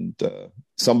note, and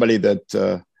somebody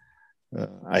that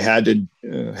I had to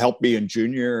help me in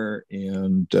junior,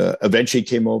 and eventually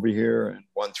came over here and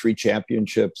won 3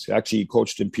 championships. Actually, he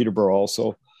coached in Peterborough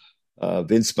also.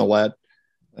 Vince Millette.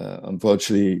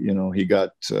 Unfortunately, he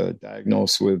got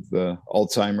diagnosed with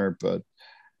Alzheimer, but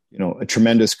a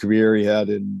tremendous career he had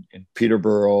in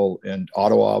Peterborough and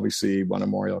Ottawa. Obviously, won a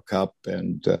Memorial Cup,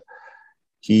 and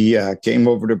he came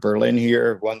over to Berlin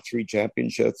here, won 3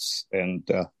 championships, and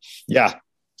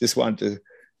just wanted to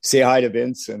say hi to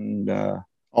Vince, and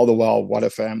all the while, what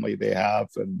a family they have,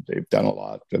 and they've done a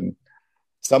lot. And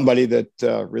somebody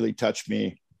that really touched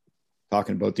me,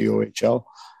 talking about the OHL,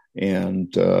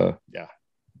 and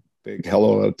big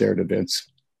hello out there to Vince.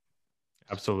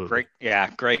 Absolutely.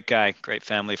 Great guy, great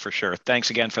family for sure.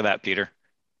 Thanks again for that, Peter.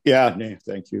 Yeah,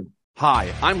 thank you.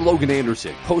 Hi, I'm Logan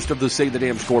Anderson, host of the Say the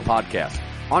Damn Score podcast.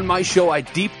 On my show, I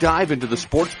deep dive into the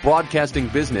sports broadcasting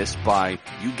business by,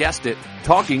 you guessed it,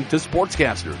 talking to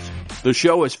sportscasters. The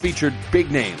show has featured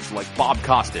big names like Bob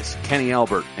Costas, Kenny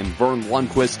Albert, and Vern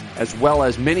Lundquist, as well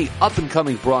as many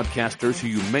up-and-coming broadcasters who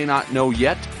you may not know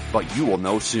yet, but you will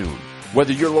know soon.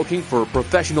 Whether you're looking for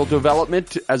professional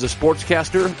development as a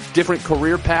sportscaster, different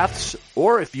career paths,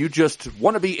 or if you just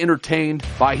want to be entertained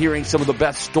by hearing some of the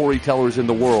best storytellers in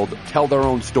the world tell their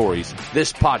own stories,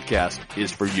 this podcast is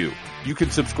for you. You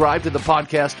can subscribe to the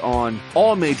podcast on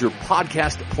all major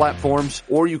podcast platforms,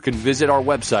 or you can visit our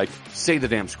website,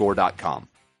 saythedamnscore.com.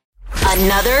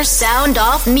 Another Sound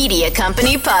Off Media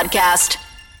Company podcast.